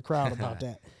somebody in the crowd about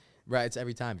that. Right, it's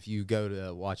every time. If you go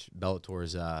to watch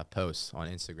Bellator's posts on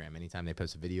Instagram, anytime they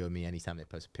post a video of me, anytime they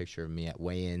post a picture of me at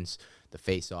weigh-ins, the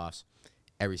face-offs,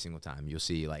 every single time you'll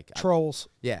see like trolls.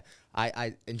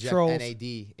 I inject Trolls.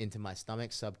 NAD into my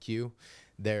stomach sub-Q.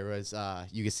 There was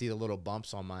you can see the little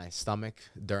bumps on my stomach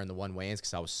during the one weigh-ins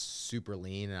because I was super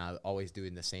lean and I was always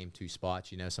doing the same 2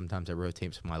 spots. Sometimes I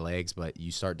rotate my legs, but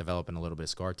you start developing a little bit of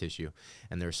scar tissue.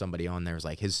 And there's somebody on there who's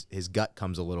like his gut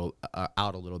comes a little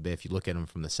out a little bit if you look at him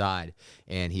from the side,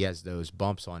 and he has those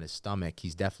bumps on his stomach.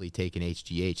 He's definitely taking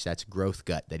HGH. That's growth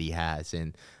gut that he has,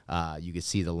 and you can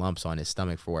see the lumps on his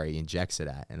stomach for where he injects it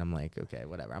at. And I'm like, okay,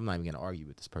 whatever. I'm not even gonna argue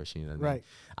with this person. You know what I mean? Right.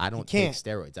 I don't take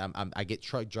steroids. I get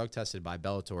drug tested by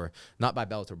Bellator, not by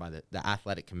Bellator, by the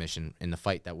Athletic Commission in the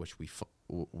fight that which we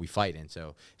fight in.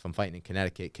 So if I'm fighting in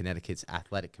Connecticut, Connecticut's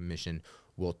Athletic Commission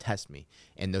will test me.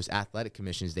 And those athletic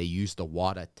commissions, they use the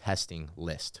WADA testing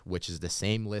list, which is the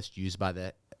same list used by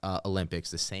the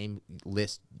Olympics, the same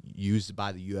list used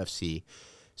by the UFC.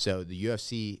 So the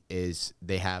UFC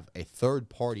they have a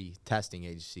third-party testing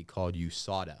agency called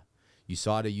USADA.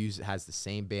 USADA has the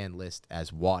same ban list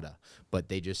as WADA, but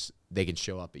they can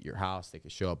show up at your house, they can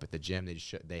show up at the gym,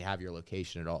 they have your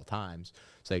location at all times,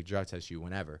 so they can drug test you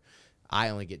whenever. I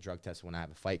only get drug tested when I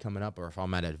have a fight coming up, or if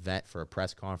I'm at an event for a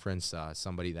press conference.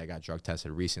 Somebody that got drug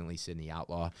tested recently, Sydney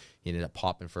Outlaw, he ended up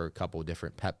popping for a couple of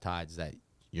different peptides that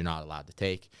you're not allowed to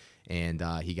take, and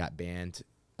he got banned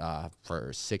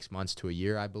for 6 months to a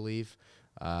year, I believe,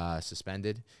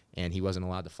 suspended, and he wasn't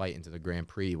allowed to fight into the Grand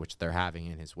Prix, which they're having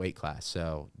in his weight class.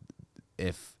 So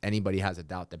if anybody has a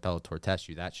doubt that Bellator tests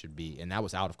you, that should be, and that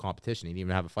was out of competition. He didn't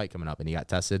even have a fight coming up, and he got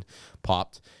tested,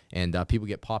 popped, and people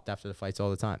get popped after the fights all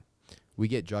the time. We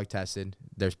get drug tested.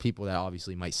 There's people that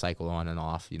obviously might cycle on and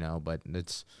off, but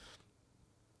it's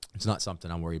not something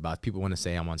I'm worried about. If people want to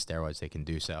say I'm on steroids, they can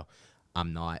do so.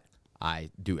 I'm not. I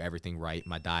do everything right.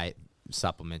 My diet,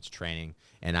 supplements, training,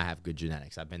 and I have good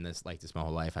genetics. I've been like this my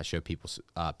whole life. I showed people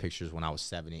pictures when I was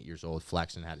 7, 8 years old,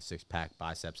 flexing, had a six-pack,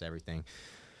 biceps, everything.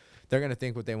 They're going to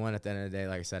think what they want at the end of the day.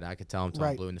 Like I said, I could tell them till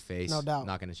I'm blue in the face. No doubt.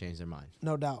 Not going to change their mind.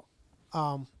 No doubt.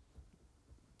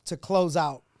 To close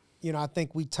out, I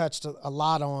think we touched a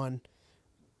lot on,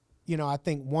 I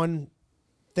think one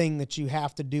thing that you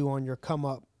have to do on your come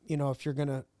up, if you're going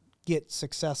to get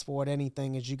successful at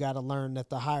anything, is you got to learn that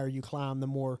the higher you climb, the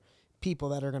more people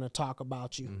that are going to talk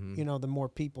about you, the more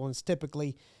people. And it's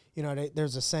typically,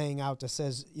 there's a saying out that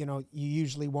says, you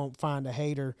usually won't find a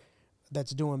hater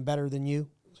that's doing better than you,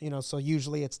 so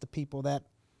usually it's the people that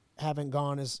haven't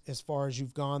gone as far as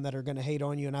you've gone that are going to hate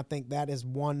on you. And I think that is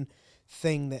one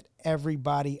thing that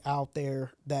everybody out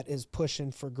there that is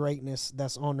pushing for greatness,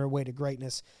 that's on their way to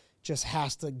greatness, just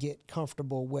has to get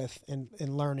comfortable with and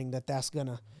learning that that's going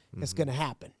to, it's going to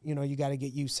happen. You got to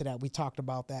get used to that. We talked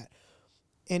about that.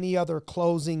 Any other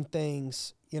closing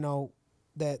things,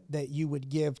 that you would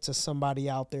give to somebody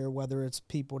out there, whether it's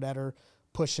people that are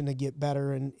pushing to get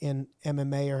better in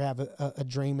MMA or have a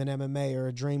dream in MMA or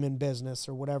a dream in business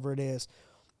or whatever it is?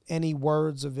 Any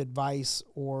words of advice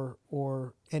or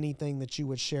anything that you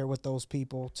would share with those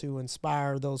people to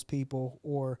inspire those people,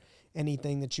 or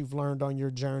anything that you've learned on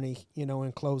your journey,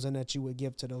 in closing, that you would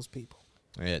give to those people?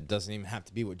 It doesn't even have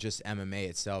to be with just MMA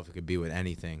itself. It could be with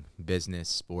anything, business,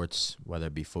 sports, whether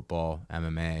it be football,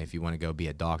 MMA, if you want to go be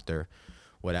a doctor,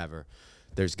 whatever.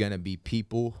 There's going to be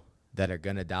people that are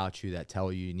going to doubt you, that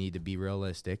tell you need to be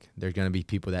realistic. There's going to be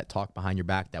people that talk behind your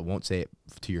back that won't say it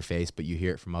to your face, but you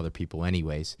hear it from other people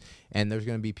anyways. And there's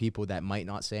going to be people that might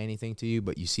not say anything to you,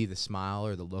 but you see the smile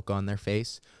or the look on their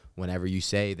face whenever you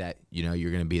say that,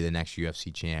 you're going to be the next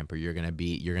UFC champ, or you're going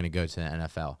to go to the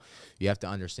NFL. You have to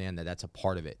understand that that's a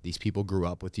part of it. These people grew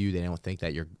up with you. They don't think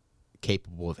that you're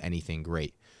capable of anything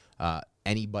great.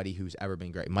 Anybody who's ever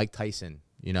been great. Mike Tyson,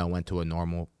 went to a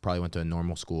normal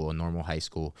school, a normal high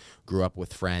school, grew up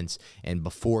with friends, and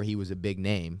before he was a big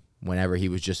name, whenever he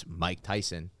was just Mike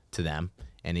Tyson to them,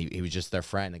 and he was just their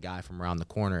friend, a guy from around the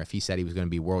corner, if he said he was going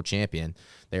to be world champion,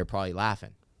 they were probably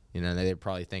laughing. They were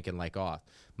probably thinking like, oh,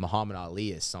 Muhammad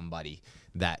Ali is somebody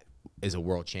that is a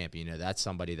world champion. That's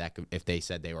somebody that could, if they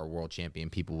said they were a world champion,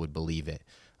 people would believe it.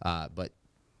 But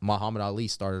Muhammad Ali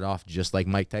started off just like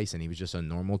Mike Tyson. He was just a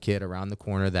normal kid around the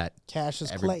corner that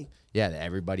Cassius Clay. Yeah, that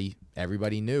everybody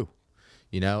knew,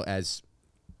 as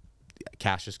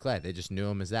Cassius Clay. They just knew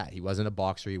him as that. He wasn't a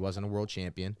boxer. He wasn't a world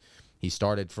champion. He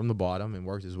started from the bottom and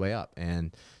worked his way up.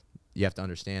 And you have to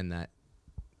understand that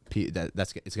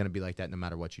it's going to be like that no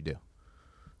matter what you do.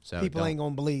 So people ain't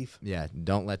going to believe. Yeah,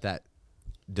 don't let that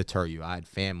deter you. I had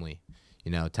family,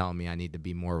 telling me I need to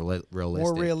be more realistic.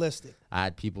 More realistic. I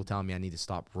had people telling me I need to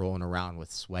stop rolling around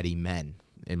with sweaty men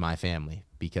in my family,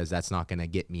 because that's not going to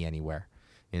get me anywhere,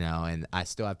 and I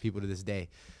still have people to this day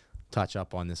touch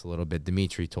up on this a little bit.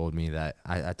 Dimitri told me that,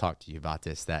 I talked to you about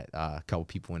this, that a couple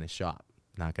people in his shop,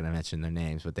 not going to mention their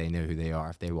names, but they know who they are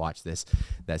if they watch this,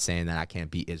 that's saying that I can't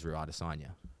beat Israel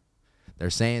Adesanya. They're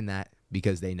saying that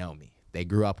because they know me. They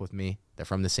grew up with me. They're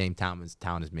from the same town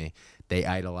as me. They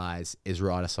idolize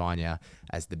Israel Adesanya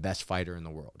as the best fighter in the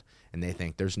world. And they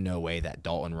think there's no way that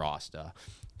Dalton Rosta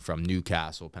from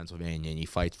Newcastle, Pennsylvania, and he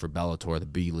fights for Bellator, the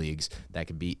B leagues, that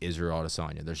could beat Israel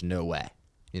Adesanya. There's no way,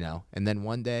 And then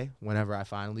one day, whenever I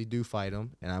finally do fight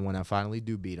him, and when I finally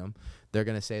do beat him, they're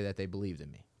going to say that they believed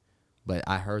in me. But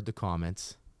I heard the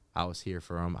comments. I was here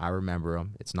for them. I remember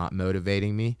them. It's not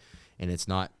motivating me, and it's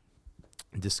not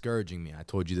discouraging me. I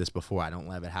told you this before. I don't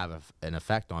let it have an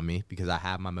effect on me, because I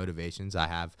have my motivations. I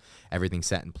have everything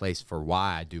set in place for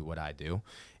why I do what I do,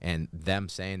 and them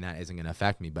saying that isn't going to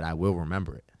affect me, but I will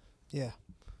remember it. Yeah,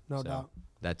 no doubt.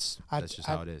 That's just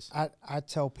how it is. I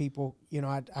tell people, you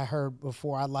know, I heard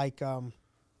before, I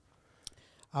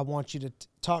want you to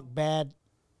talk bad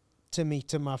to me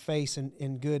to my face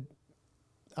and good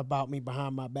about me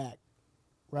behind my back,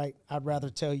 right? I'd rather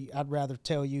tell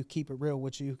you, keep it real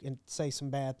with you, and say some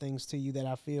bad things to you that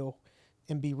I feel,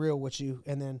 and be real with you,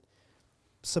 and then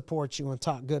support you and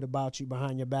talk good about you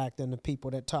behind your back than the people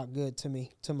that talk good to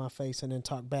me to my face and then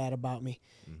talk bad about me,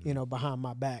 you know, behind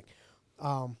my back.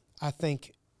 I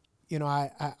think, you know,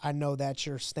 I know that's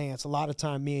your stance. A lot of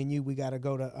time, me and you, we got to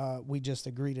go to, we just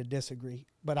agree to disagree.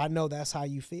 But I know that's how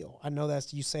you feel. I know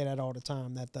you say that all the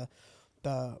time, that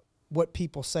the what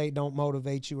people say don't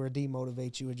motivate you or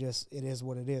demotivate you. It is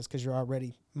what it is, because you're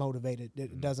already motivated.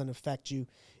 It doesn't affect you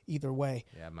either way.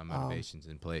 Yeah, my motivation's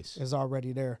in place. Is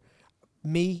already there.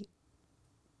 Me,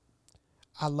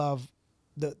 I love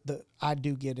I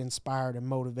do get inspired and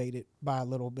motivated by a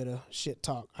little bit of shit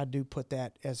talk. I do put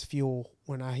that as fuel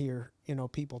when I hear, you know,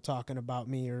 people talking about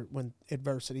me, or when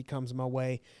adversity comes my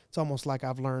way. It's almost like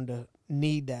I've learned to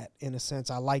need that, in a sense.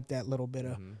 I like that little bit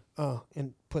of,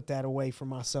 and put that away for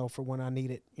myself for when I need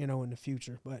it, you know, in the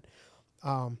future. But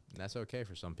that's okay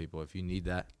for some people. If you need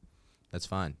that, that's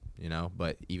fine, you know.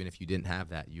 But even if you didn't have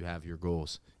that, you have your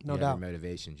goals. No doubt. You have your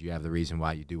motivations. You have the reason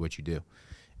why you do what you do.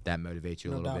 If that motivates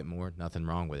you a little bit more, nothing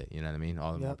wrong with it. You know what I mean?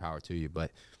 All the more power to you.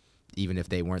 But even if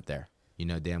they weren't there, you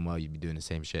know damn well you'd be doing the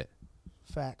same shit.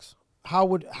 Facts. How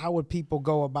would people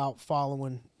go about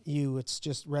following you? It's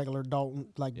just regular Dalton,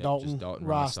 like Dalton, just Dalton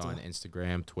Rosta on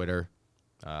Instagram, Twitter,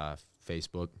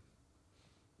 Facebook.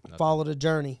 Nothing. Follow the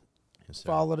journey. Yes, sir.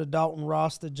 Follow the Dalton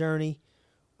Rosta journey.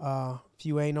 If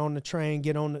you ain't on the train,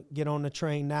 get on the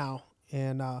train now.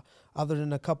 And other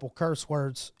than a couple curse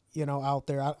words, you know, out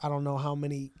there, I don't know how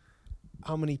many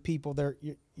people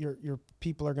your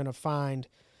people are gonna find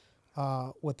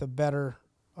with a better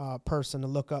person to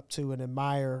look up to and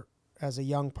admire as a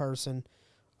young person,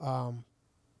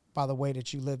 by the way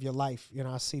that you live your life. You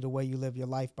know, I see the way you live your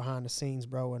life behind the scenes,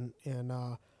 bro, and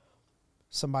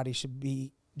somebody should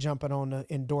be jumping on the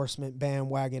endorsement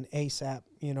bandwagon ASAP,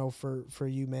 you know, for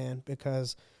you, man,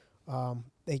 because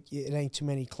it ain't too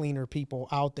many cleaner people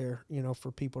out there, you know,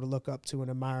 for people to look up to and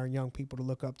admire, and young people to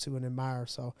look up to and admire.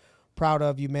 So proud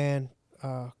of you, man.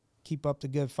 Keep up the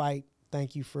good fight.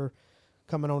 Thank you for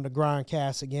coming on the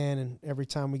GRINDcast again, and every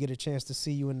time we get a chance to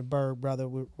see you in the Berg, brother,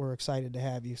 we're excited to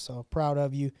have you. So proud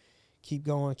of you. Keep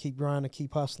going, keep grinding,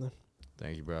 keep hustling.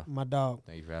 Thank you, bro. My dog.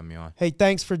 Thank you for having me on. Hey,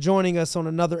 thanks for joining us on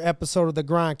another episode of the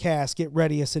GRINDcast. Get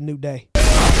ready, it's a new day.